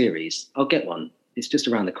get a series. I'll get one. It's just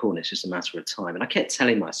around the corner. It's just a matter of time. And I kept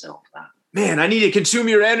telling myself that. Man, I need to consume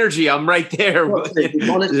your energy. I'm right there.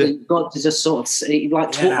 Honestly, got to just sort of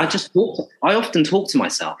like talk. I often talk to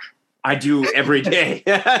myself. I do every day.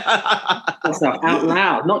 Myself out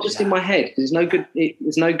loud, not just in my head. There's no good.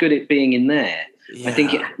 There's no good at being in there. I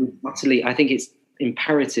think I think it's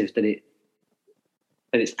imperative that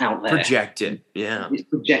it's out there. Projected. Yeah. It's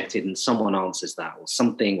projected and someone answers that, or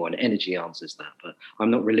something, or an energy answers that. But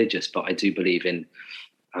I'm not religious, but I do believe in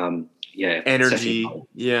energy.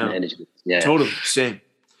 Yeah. Energy. Yeah. Totally. Same.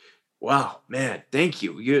 Wow, man. Thank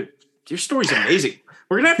you. Your story's amazing.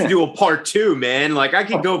 We're gonna have to do a part 2, man. Like, I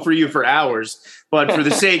could go for you for hours, but for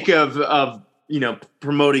the sake of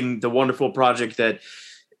promoting the wonderful project that,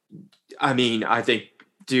 I mean, I think,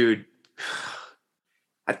 dude,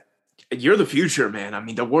 you're the future, man. I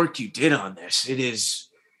mean, the work you did on this, it is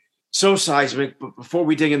so seismic. But before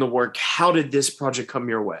we dig in the work, how did this project come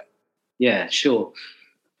your way? Yeah, sure.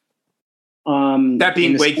 That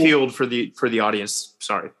being Wakefield for the audience.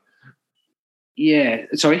 Sorry. Yeah.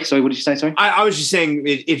 Sorry. What did you say? Sorry. I was just saying,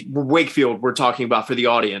 if Wakefield we're talking about for the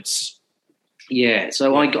audience. Yeah.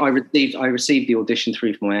 So I received the audition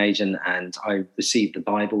through from my agent, and I received the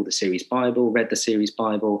series Bible, read the series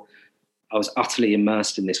Bible. I was utterly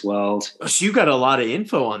immersed in this world. So you got a lot of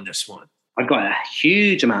info on this one. I got a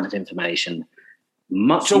huge amount of information.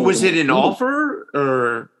 So was it an offer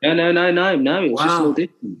or? No. It was just an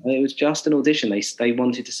audition. It was just an audition. They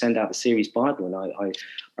wanted to send out the series Bible, and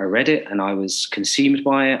I read it, and I was consumed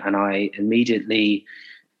by it, and I immediately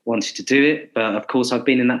wanted to do it. But of course, I've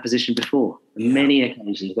been in that position before. Many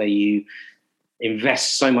occasions where you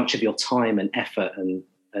invest so much of your time and effort and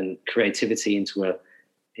creativity into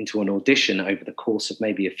an audition over the course of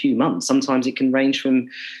maybe a few months. Sometimes it can range from,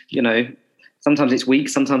 sometimes it's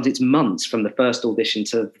weeks, sometimes it's months from the first audition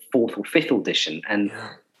to the 4th or 5th audition. And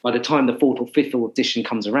by the time the 4th or 5th audition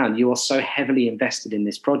comes around, you are so heavily invested in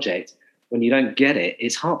this project. When you don't get it,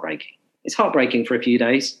 it's heartbreaking. It's heartbreaking for a few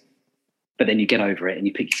days, but then you get over it and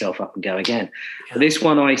you pick yourself up and go again. Yeah. But this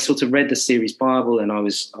one, I sort of read the series Bible, and I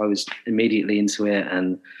was immediately into it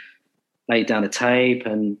and laid down a tape.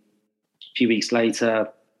 And a few weeks later,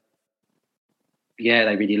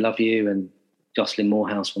 they really love you, and Jocelyn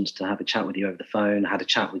Moorhouse wants to have a chat with you over the phone. I had a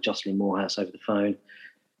chat with Jocelyn Moorhouse over the phone.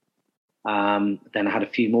 Then I had a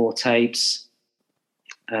few more tapes,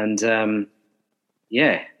 and got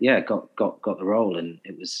the role, and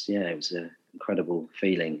it was an incredible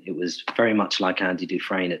feeling. It was very much like Andy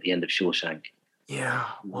Dufresne at the end of Shawshank. Yeah,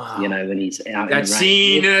 wow. When he's out that in the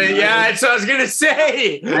scene. That's what I was gonna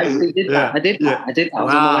say. I actually did that. I did that. I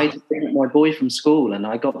was on the way to pick up my boy from school, and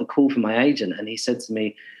I got the call from my agent, and he said to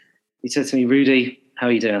me, "Rudy, how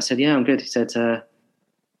are you doing?" I said, "Yeah, I'm good." He said, "So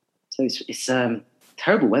it's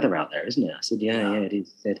terrible weather out there, isn't it?" I said, "Yeah, it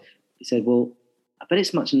is." He said, "Well, I bet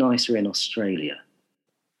it's much nicer in Australia."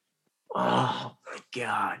 Oh my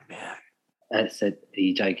God, man! I said, "Are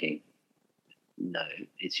you joking?" "No,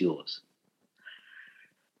 it's yours."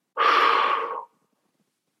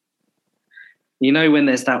 When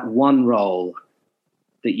there's that one role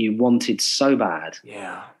that you wanted so bad, it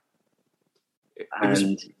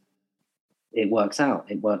works out.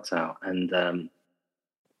 And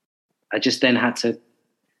I just then had to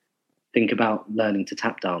think about learning to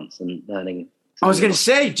tap dance and learning. I was going to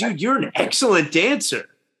say, dude, you're an excellent dancer.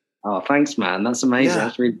 Oh, thanks, man. That's amazing. Yeah.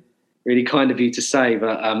 That's really, really kind of you to say.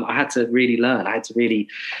 But I had to really learn. I had to really,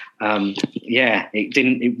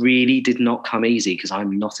 it really did not come easy because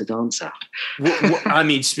I'm not a dancer. I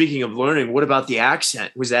mean, speaking of learning, what about the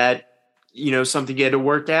accent? Was that, something you had to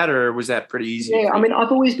work at, or was that pretty easy? Yeah, I mean,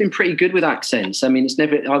 I've always been pretty good with accents. I mean,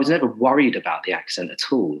 I was never worried about the accent at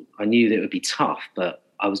all. I knew that it would be tough, but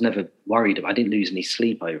I was never worried. I didn't lose any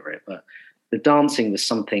sleep over it. But the dancing was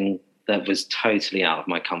something that was totally out of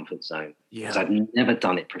my comfort zone because I'd never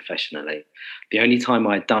done it professionally. The only time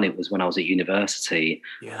I'd done it was when I was at university,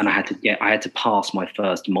 and I had to pass my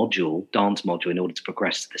first dance module, in order to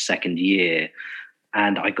progress to the second year.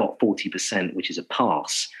 And I got 40%, which is a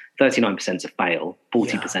pass. 39% is a fail,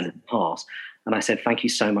 40% is a pass. And I said, "Thank you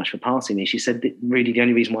so much for passing me." She said, "Really, the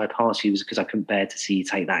only reason why I passed you was because I couldn't bear to see you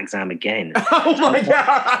take that exam again." Oh my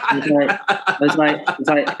God. I was like,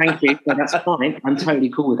 "Thank you. But that's fine. I'm totally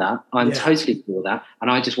cool with that. I'm totally cool with that."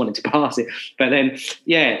 And I just wanted to pass it. But then,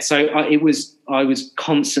 I was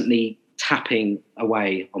constantly tapping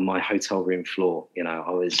away on my hotel room floor.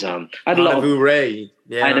 I was, I had a lot of hooray.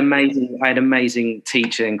 Yeah. I had amazing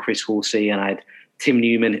teacher in Chris Horsey, and I had Tim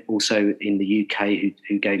Newman also in the UK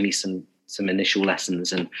who gave me some initial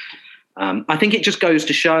lessons. And I think it just goes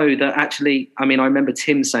to show that actually, I mean, I remember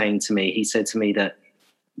Tim saying to me, he said to me that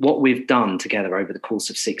what we've done together over the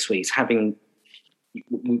course of 6 weeks, having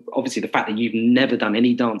obviously the fact that you've never done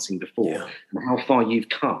any dancing before and how far you've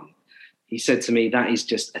come, he said to me, that is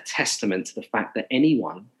just a testament to the fact that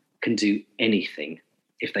anyone can do anything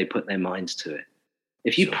if they put their minds to it.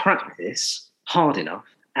 If you practice hard enough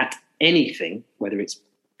at anything, whether it's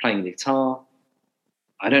playing the guitar,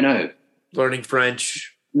 I don't know, Learning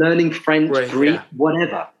French, Greek, yeah.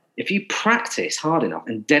 whatever. If you practice hard enough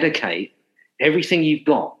and dedicate everything you've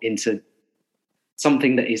got into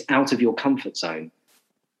something that is out of your comfort zone,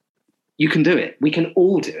 you can do it. We can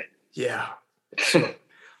all do it. Yeah. So,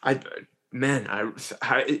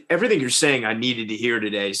 everything you're saying I needed to hear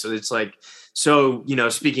today. So it's like,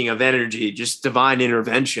 speaking of energy, just divine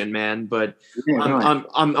intervention, man. But Yeah, right.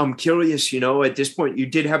 I'm curious, at this point you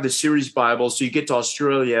did have the series Bible. So you get to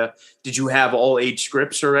Australia. Did you have all 8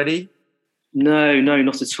 scripts already? No,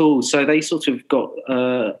 not at all. So they sort of got,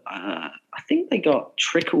 I think they got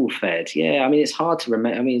trickle fed. Yeah, I mean, it's hard to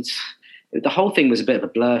remember. I mean, the whole thing was a bit of a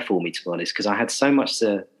blur for me, to be honest, because I had so much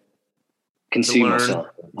to consume myself.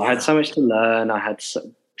 Yeah. I had so much to learn. I had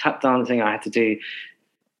tap dancing. I had to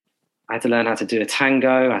learn how to do a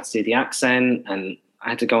tango. I had to do the accent, and I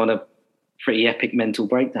had to go on a pretty epic mental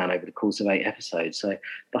breakdown over the course of 8 episodes. So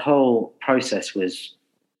the whole process was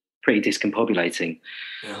pretty discombobulating.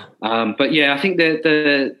 Yeah. But yeah, I think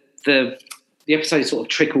the episode sort of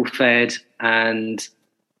trickle fed, and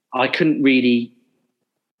I couldn't really.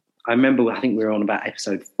 I remember, I think we were on about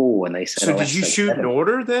episode 4, and they said, "So did you shoot in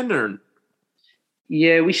order then, or?"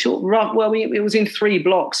 Yeah, we shot rough. Well, it was in 3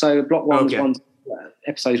 blocks. So block 1 was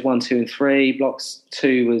episodes 1, 2, and 3. Blocks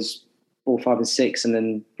 2 was 4, 5, and 6, and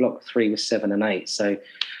then block 3 was 7 and 8. So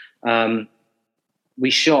we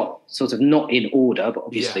shot sort of not in order, but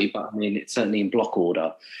obviously, but I mean, it's certainly in block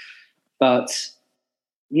order. But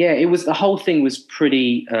yeah, the whole thing was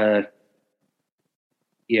pretty,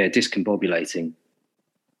 discombobulating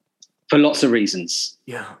for lots of reasons.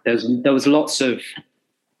 Yeah, there were lots of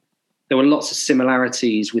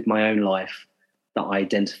similarities with my own life that I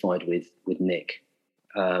identified with Nick.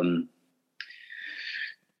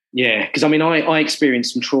 Because I mean, I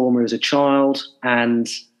experienced some trauma as a child, and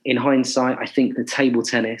in hindsight, I think the table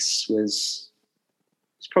tennis was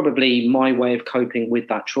probably my way of coping with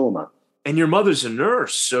that trauma. And your mother's a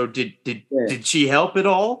nurse, so did she help at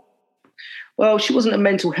all? Well, she wasn't a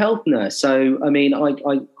mental health nurse, so I mean,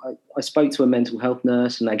 I spoke to a mental health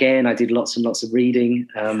nurse, and again, I did lots and lots of reading,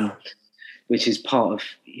 which is part of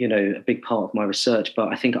a big part of my research.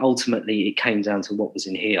 But I think ultimately it came down to what was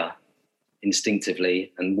in here,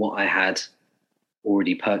 instinctively, and what I had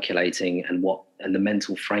already percolating, and the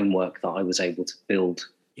mental framework that I was able to build.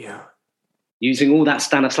 Yeah. Using all that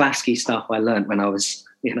Stanislavski stuff I learned when I was,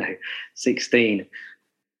 16.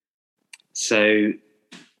 So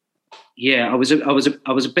yeah, I was a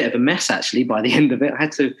bit of a mess actually by the end of it. I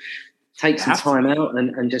had to take some time out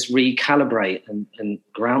and just recalibrate and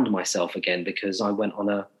ground myself again, because I went on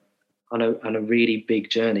a really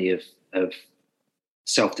big journey of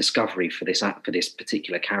self-discovery for this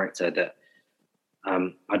particular character that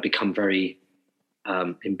I'd become very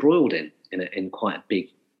embroiled in quite a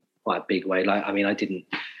big way. Like, I mean, I don't know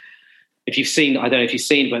if you've seen,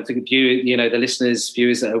 but the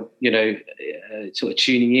viewers that are, sort of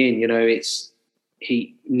tuning in,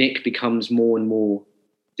 Nick becomes more and more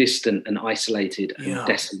distant and isolated and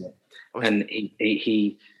desolate. And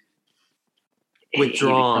he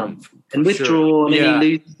withdrawn. And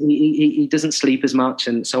he doesn't sleep as much.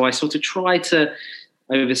 And so I sort of tried to,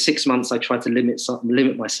 over 6 months, I tried to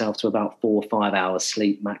limit myself to about 4 or 5 hours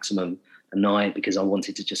sleep maximum a night, because I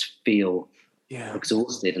wanted to just feel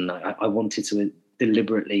exhausted, and I wanted to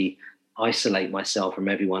deliberately isolate myself from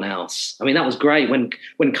everyone else. I mean, that was great when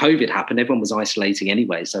COVID happened. Everyone was isolating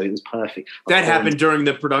anyway, so it was perfect. That happened during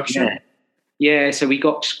the production. Yeah. So we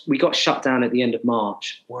got shut down at the end of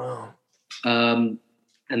March. Wow. And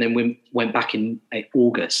then we went back in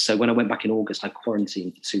August. So when I went back in August, I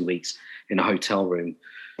quarantined for 2 weeks in a hotel room,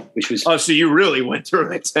 which was... Oh, so you really went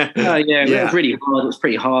through it. It was really hard. It was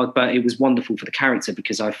pretty hard, but it was wonderful for the character,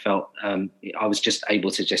 because I felt I was just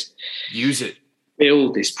able to just use it,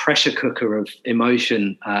 build this pressure cooker of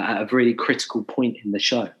emotion at a really critical point in the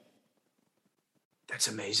show. That's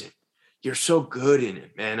amazing. You're so good in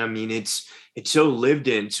it, man. I mean, it's so lived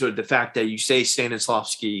in. So the fact that you say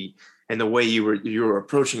Stanislavski and the way you were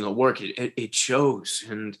approaching the work, it shows.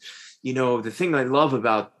 And the thing I love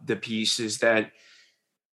about the piece is that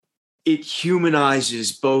it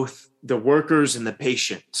humanizes both the workers and the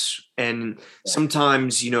patients. And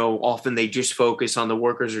sometimes, often they just focus on the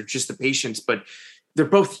workers or just the patients, but they're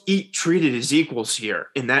both treated as equals here.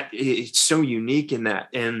 And that it's so unique in that.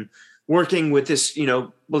 And working with this,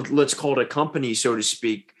 let's call it a company, so to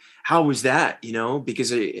speak. How was that,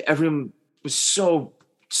 because everyone was so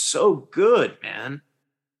good, man.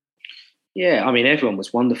 Yeah. I mean, everyone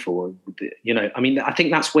was wonderful. I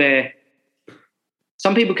think that's where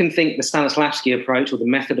some people can think the Stanislavski approach or the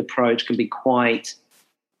method approach can be quite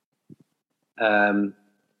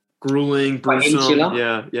grueling, quite gruesome.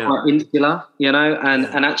 insular, quite insular, you know.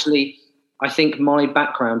 And actually, I think my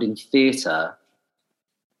background in theatre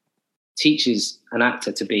teaches an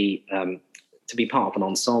actor to be part of an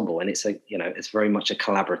ensemble, and it's it's very much a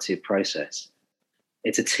collaborative process.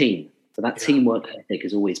 It's a team, so that teamwork ethic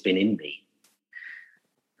has always been in me,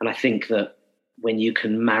 and I think that when you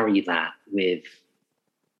can marry that with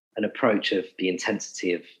an approach of the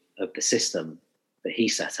intensity of the system that he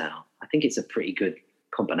set out, I think it's a pretty good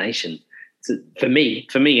combination. For me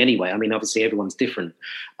anyway. I mean, obviously everyone's different,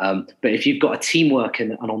 but if you've got a teamwork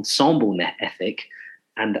and an ensemble ethic,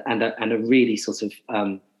 and a really sort of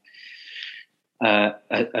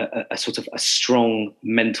a sort of a strong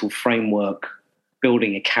mental framework,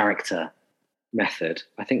 building a character method,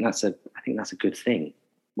 I think that's a good thing.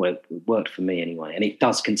 Well, it worked for me anyway, and it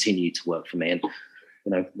does continue to work for me.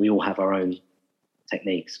 And we all have our own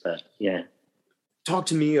techniques, but yeah. Talk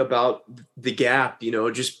to me about the gap,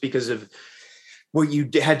 just because of what you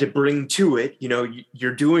had to bring to it.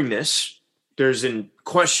 You're doing this. There's a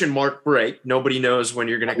question mark break. Nobody knows when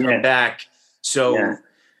you're going to come back. So,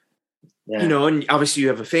 and obviously you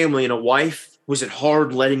have a family and a wife. Was it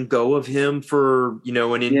hard letting go of him for,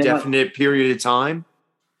 an indefinite period of time?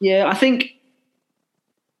 Yeah,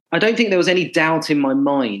 I don't think there was any doubt in my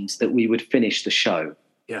mind that we would finish the show.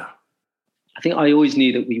 Yeah. I think I always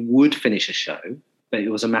knew that we would finish a show, but it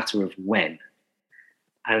was a matter of when.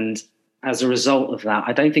 And as a result of that,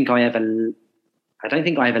 I don't think I ever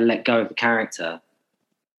let go of the character.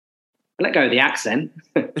 I let go of the accent.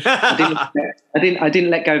 I didn't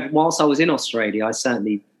let go. Whilst I was in Australia, I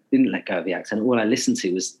certainly didn't let go of the accent. All I listened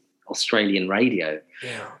to was Australian radio.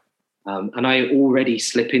 Yeah. And I already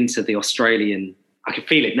slip into the Australian. I can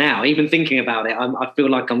feel it now. Even thinking about it, I feel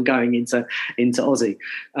like I'm going into Aussie.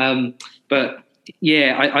 But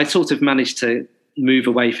yeah, I sort of managed to move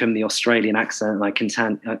away from the Australian accent, and I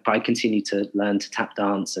continue to learn to tap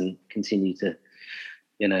dance and continue to,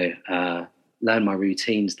 learn my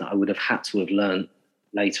routines that I would have had to have learned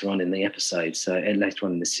later on in the episode. So later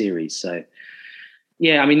on in the series. So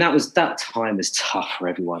yeah, I mean that time was tough for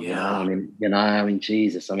everyone. Yeah. I mean,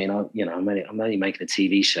 Jesus. I mean, I'm only making a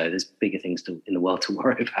TV show. There's bigger things in the world to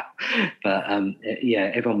worry about. But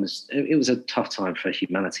everyone was. It was a tough time for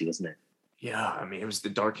humanity, wasn't it? Yeah, I mean, it was the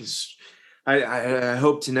darkest. I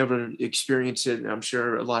hope to never experience it. I'm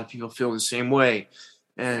sure a lot of people feel the same way.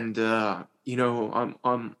 And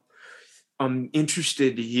I'm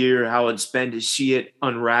interested to hear how it's been to see it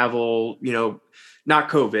unravel. Not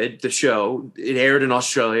COVID, the show. It aired in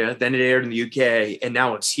Australia, then it aired in the UK, and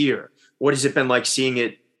now it's here. What has it been like seeing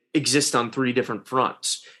it exist on 3 different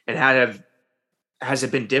fronts? And has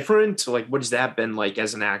it been different? Like, what has that been like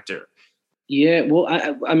as an actor? Yeah, well,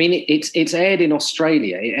 I mean, it's aired in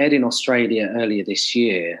Australia. It aired in Australia earlier this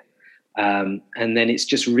year, and then it's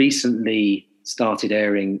just recently started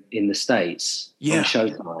airing in the States on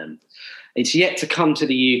Showtime. It's yet to come to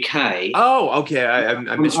the UK. Oh, okay.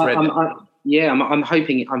 I misread that. I'm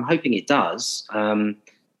hoping it does. I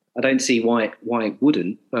don't see why it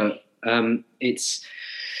wouldn't, but it's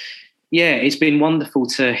been wonderful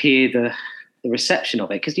to hear the reception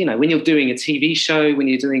of it, because when you're doing a TV show, when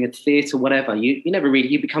you're doing a theatre, whatever, you never really,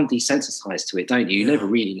 you become desensitized to it, don't you? You never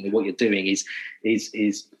really know what you're doing is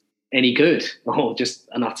any good or just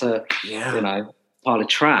an utter pile of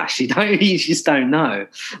trash. You just don't know.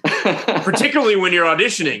 Particularly when you're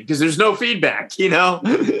auditioning, because there's no feedback,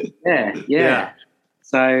 Yeah.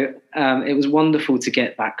 So it was wonderful to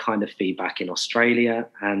get that kind of feedback in Australia,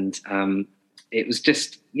 and it was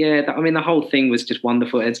just, the whole thing was just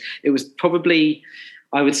wonderful. It was probably,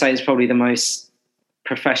 I would say, it's probably the most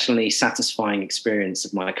professionally satisfying experience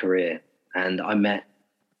of my career. And I met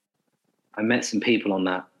some people on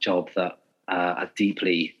that job that are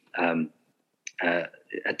deeply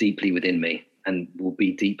within me, and will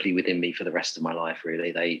be deeply within me for the rest of my life.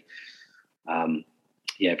 Really, they,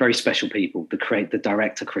 very special people. The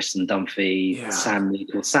director, Kristen Dunphy, Sam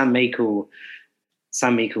Meikle.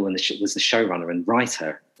 Sam Meikle was the showrunner and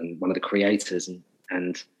writer and one of the creators.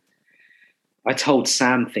 And I told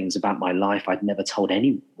Sam things about my life I'd never told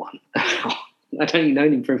anyone. I'd only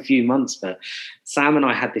known him for a few months, but Sam and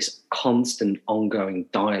I had this constant ongoing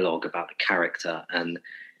dialogue about the character, and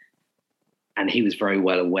he was very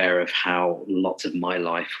well aware of how lots of my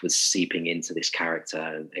life was seeping into this character.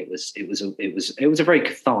 And it was a very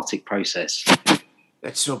cathartic process.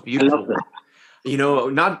 That's so beautiful.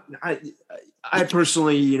 I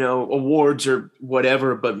personally, awards or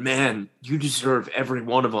whatever, but man, you deserve every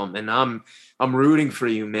one of them. And I'm rooting for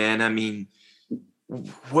you, man. I mean,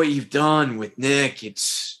 what you've done with Nick,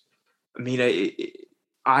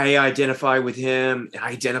 I identify with him, and I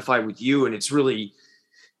identify with you. And it's really,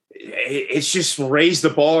 it's just raised the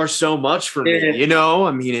bar so much for me. Yeah. You know,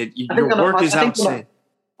 I mean, your work is outside.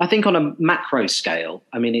 I think on a macro scale,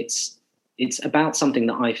 I mean, it's about something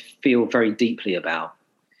that I feel very deeply about.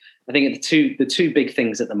 I think the two big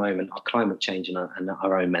things at the moment are climate change and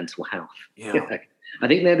our own mental health. Yeah. I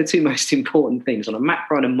think they're the two most important things on a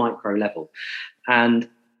macro and a micro level. And,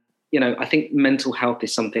 you know, I think mental health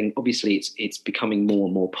is something, obviously it's becoming more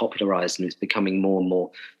and more popularized, and it's becoming more and more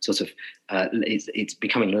sort of, it's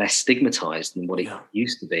becoming less stigmatized than what it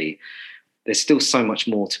used to be. There's still so much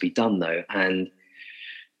more to be done though. And,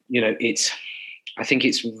 you know, I think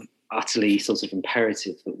it's utterly sort of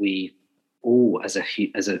imperative that we all as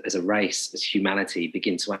a race, as humanity,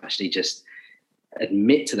 begin to actually just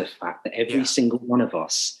admit to the fact that every single one of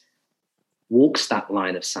us walks that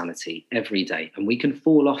line of sanity every day, and we can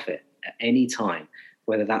fall off it at any time,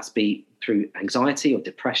 whether that's be through anxiety or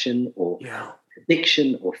depression or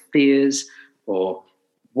addiction or fears or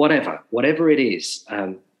whatever it is,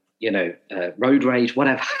 road rage,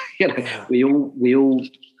 whatever, we all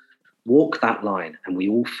walk that line and we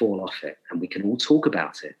all fall off it, and we can all talk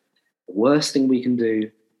about it. The worst thing we can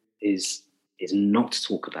do is not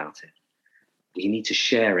talk about it. We need to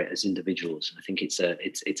share it as individuals. I think it's a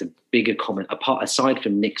bigger comment apart, aside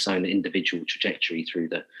from Nick's own individual trajectory through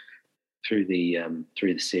the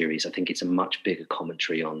series. I think it's a much bigger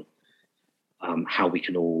commentary on how we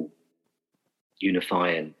can all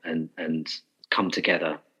unify and come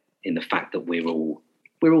together in the fact that we're all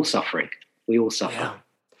suffering. We all suffer. Yeah.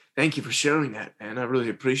 Thank you for sharing that, man. I really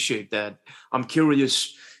appreciate that. I'm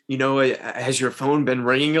curious, you know, has your phone been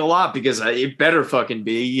ringing a lot? Because it better fucking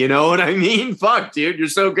be, you know what I mean? Fuck, dude, you're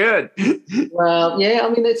so good. Well, yeah, I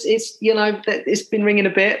mean, it's you know, it's been ringing a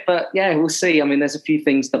bit, but yeah, we'll see. I mean, there's a few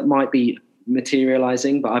things that might be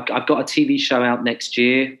materializing, but I've got a TV show out next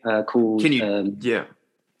year called. Can you?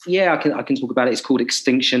 Yeah, I can talk about it. It's called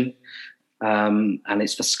Extinction, and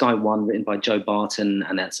it's for Sky One, written by Joe Barton,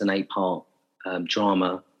 and that's an 8-part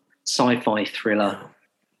drama, sci-fi thriller.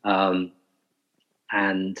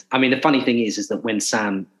 And I mean, the funny thing is that when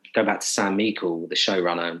go back to Sam Meikle, the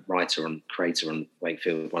showrunner, writer and creator on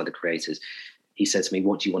Wakefield, one of the creators, he said to me,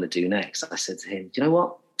 "What do you want to do next?" I said to him, "Do you know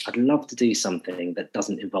what? I'd love to do something that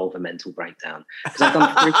doesn't involve a mental breakdown." Because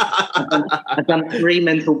I've done 3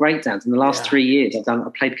 mental breakdowns in the last 3 years.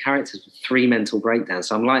 I've played characters with 3 mental breakdowns.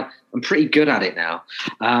 So I'm pretty good at it now.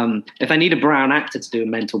 If I need a brown actor to do a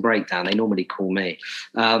mental breakdown, they normally call me.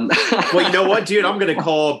 Well, you know what, dude? I'm going to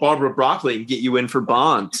call Barbara Broccoli and get you in for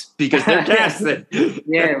Bond because they're casted.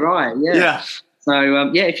 Yeah, right. Yeah. So,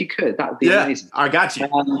 if you could, that would be amazing. I got you.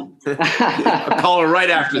 I'll call her right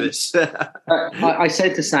after this. I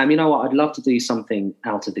said to Sam, you know what, I'd love to do something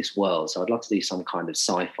out of this world. So I'd love to do some kind of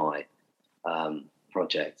sci-fi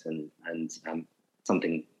project, and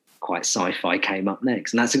something quite sci-fi came up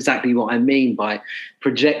next. And that's exactly what I mean by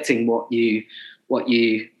projecting what you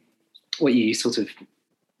sort of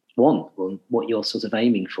want, or what you're sort of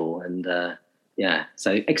aiming for. And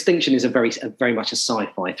so Extinction is a very much a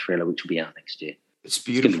sci-fi thriller, which will be out next year. It's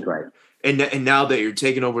beautiful. It's gonna be great. And now that you're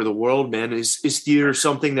taking over the world, man, is theater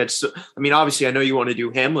something that's, I mean, obviously I know you want to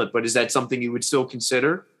do Hamlet, but is that something you would still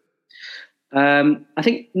consider? I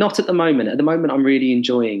think not at the moment. At the moment, I'm really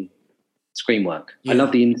enjoying screen work. Yeah. I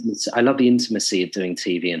love the intimacy of doing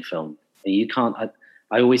TV and film.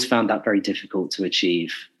 I always found that very difficult to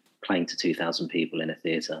achieve, playing to 2,000 people in a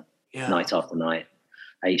theater night after night.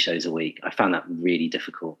 8 shows a week. I found that really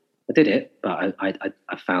difficult. I did it, but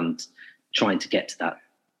I found trying to get to that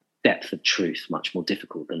depth of truth much more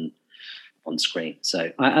difficult than on screen.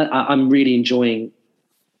 So I'm really enjoying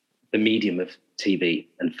the medium of TV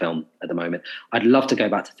and film at the moment. I'd love to go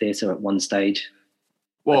back to theatre at one stage.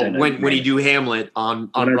 Well, when you do Hamlet on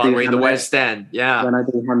Broadway in the West End, When I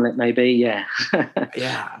do Hamlet, maybe, yeah.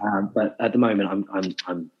 But at the moment,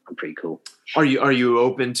 I'm pretty cool. Are you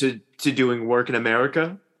open to doing work in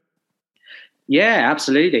America? Yeah,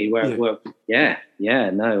 absolutely. Wherever the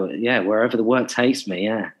work takes me.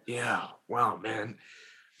 Yeah. Wow, man.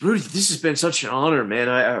 Rudy, this has been such an honor,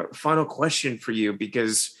 man. Final question for you,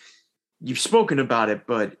 because you've spoken about it,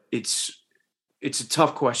 but it's a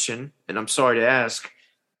tough question, and I'm sorry to ask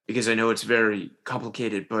because I know it's very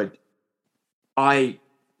complicated, but I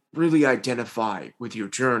really identify with your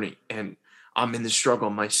journey, and I'm in the struggle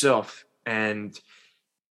myself, and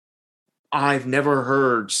I've never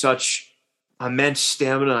heard such immense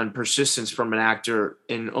stamina and persistence from an actor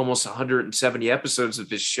in almost 170 episodes of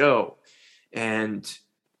this show. And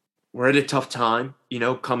we're at a tough time,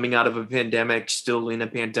 coming out of a pandemic, still in a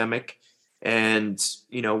pandemic. And,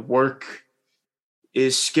 work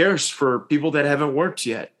is scarce for people that haven't worked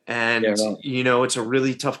yet. And, it's a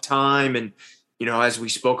really tough time. And, as we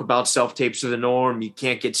spoke about, self-tapes are the norm. You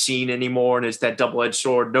can't get seen anymore. And it's that double-edged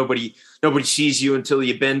sword. Nobody sees you until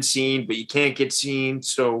you've been seen, but you can't get seen.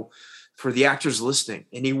 So for the actors listening,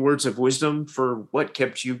 any words of wisdom for what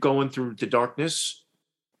kept you going through the darkness?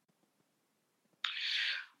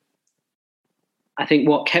 I think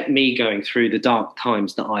what kept me going through the dark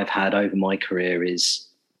times that I've had over my career is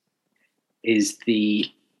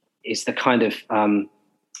the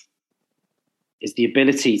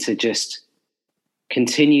ability to just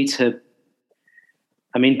continue to,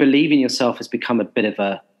 believe in yourself has become a bit of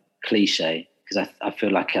a cliche, because I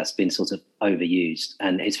feel like that's been sort of overused,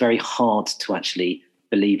 and it's very hard to actually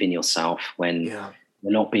believe in yourself when you're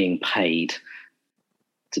not being paid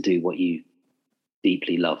to do what you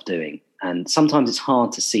deeply love doing. And sometimes it's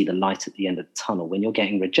hard to see the light at the end of the tunnel when you're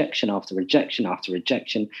getting rejection after rejection after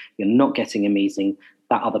rejection. You're not getting a meeting.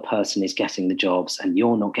 That other person is getting the jobs and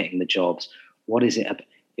you're not getting the jobs. What is it?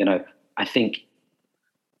 I think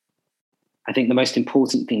the most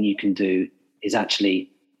important thing you can do is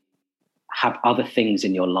actually have other things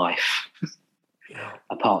in your life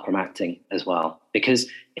apart from acting as well, because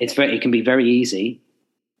it can be very easy,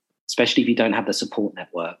 especially if you don't have the support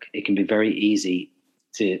network. It can be very easy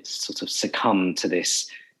to sort of succumb to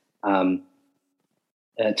this, to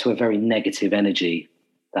a very negative energy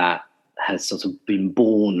that has sort of been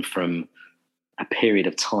born from a period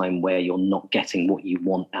of time where you're not getting what you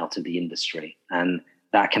want out of the industry. And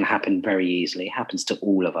that can happen very easily. It happens to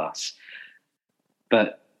all of us.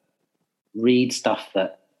 But read other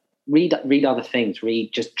things.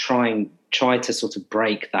 Try to sort of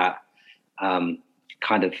break that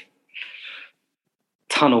kind of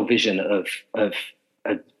tunnel vision of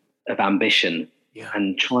ambition,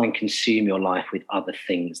 and try and consume your life with other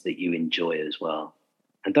things that you enjoy as well.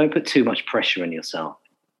 And don't put too much pressure on yourself.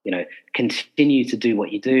 Continue to do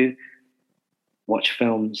what you do, watch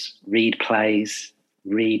films, read plays,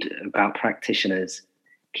 read about practitioners,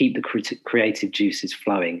 keep the creative juices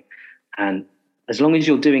flowing. And as long as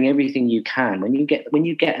you're doing everything you can, when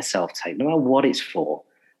you get a self-tape, no matter what it's for,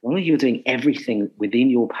 as long as you're doing everything within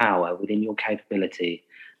your power, within your capability,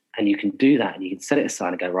 and you can do that, and you can set it aside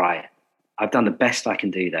and go, right, I've done the best I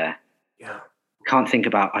can do there. Yeah.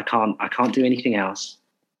 I can't do anything else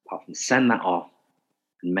apart from send that off,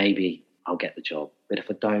 and maybe I'll get the job. But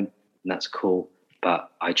if I don't, that's cool.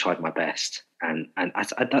 But I tried my best, and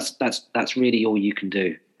that's really all you can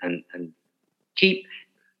do. And keep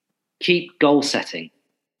goal setting,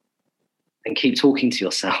 and keep talking to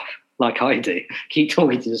yourself like I do. Keep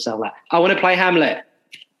talking to yourself like, I want to play Hamlet.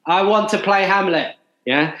 I want to play Hamlet.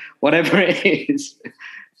 Yeah, whatever it is.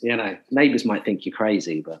 Neighbors might think you're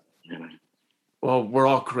crazy, but Well, we're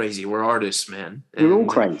all crazy. We're artists, man. We're all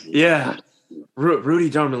crazy. Yeah. Rudy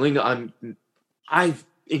Darmalinga, I've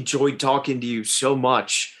enjoyed talking to you so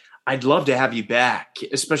much. I'd love to have you back,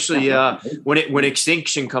 especially when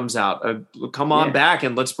Extinction comes out. Come on back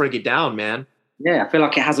and let's break it down, man. Yeah, I feel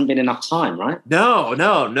like it hasn't been enough time, right? No.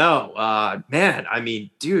 Man,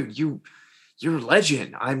 dude, you're a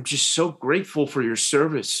legend. I'm just so grateful for your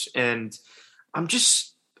service, and I'm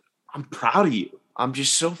proud of you. I'm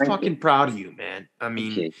just so fucking proud of you, man.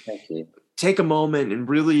 Thank you. Take a moment and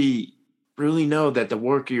really, really know that the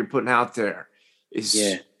work you're putting out there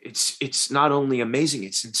is it's not only amazing,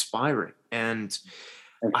 it's inspiring. And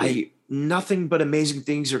nothing but amazing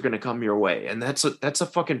things are going to come your way. And that's a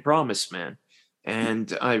fucking promise, man.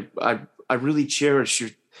 And I really cherish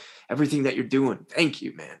everything that you're doing. Thank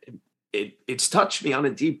you, man. It's touched me on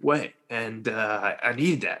a deep way, and I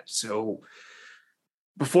need that. So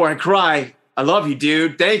before I cry, I love you,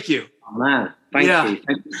 dude. Thank you. Oh, man. Thank you.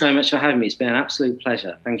 Thank you so much for having me. It's been an absolute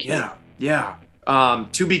pleasure. Thank you. Yeah.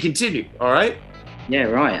 To be continued. All right. Yeah,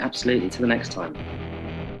 right. Absolutely. Till the next time.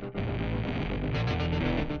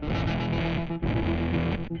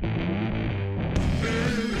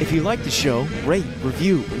 If you like the show, rate,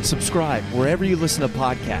 review, and subscribe wherever you listen to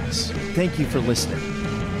podcasts. Thank you for listening.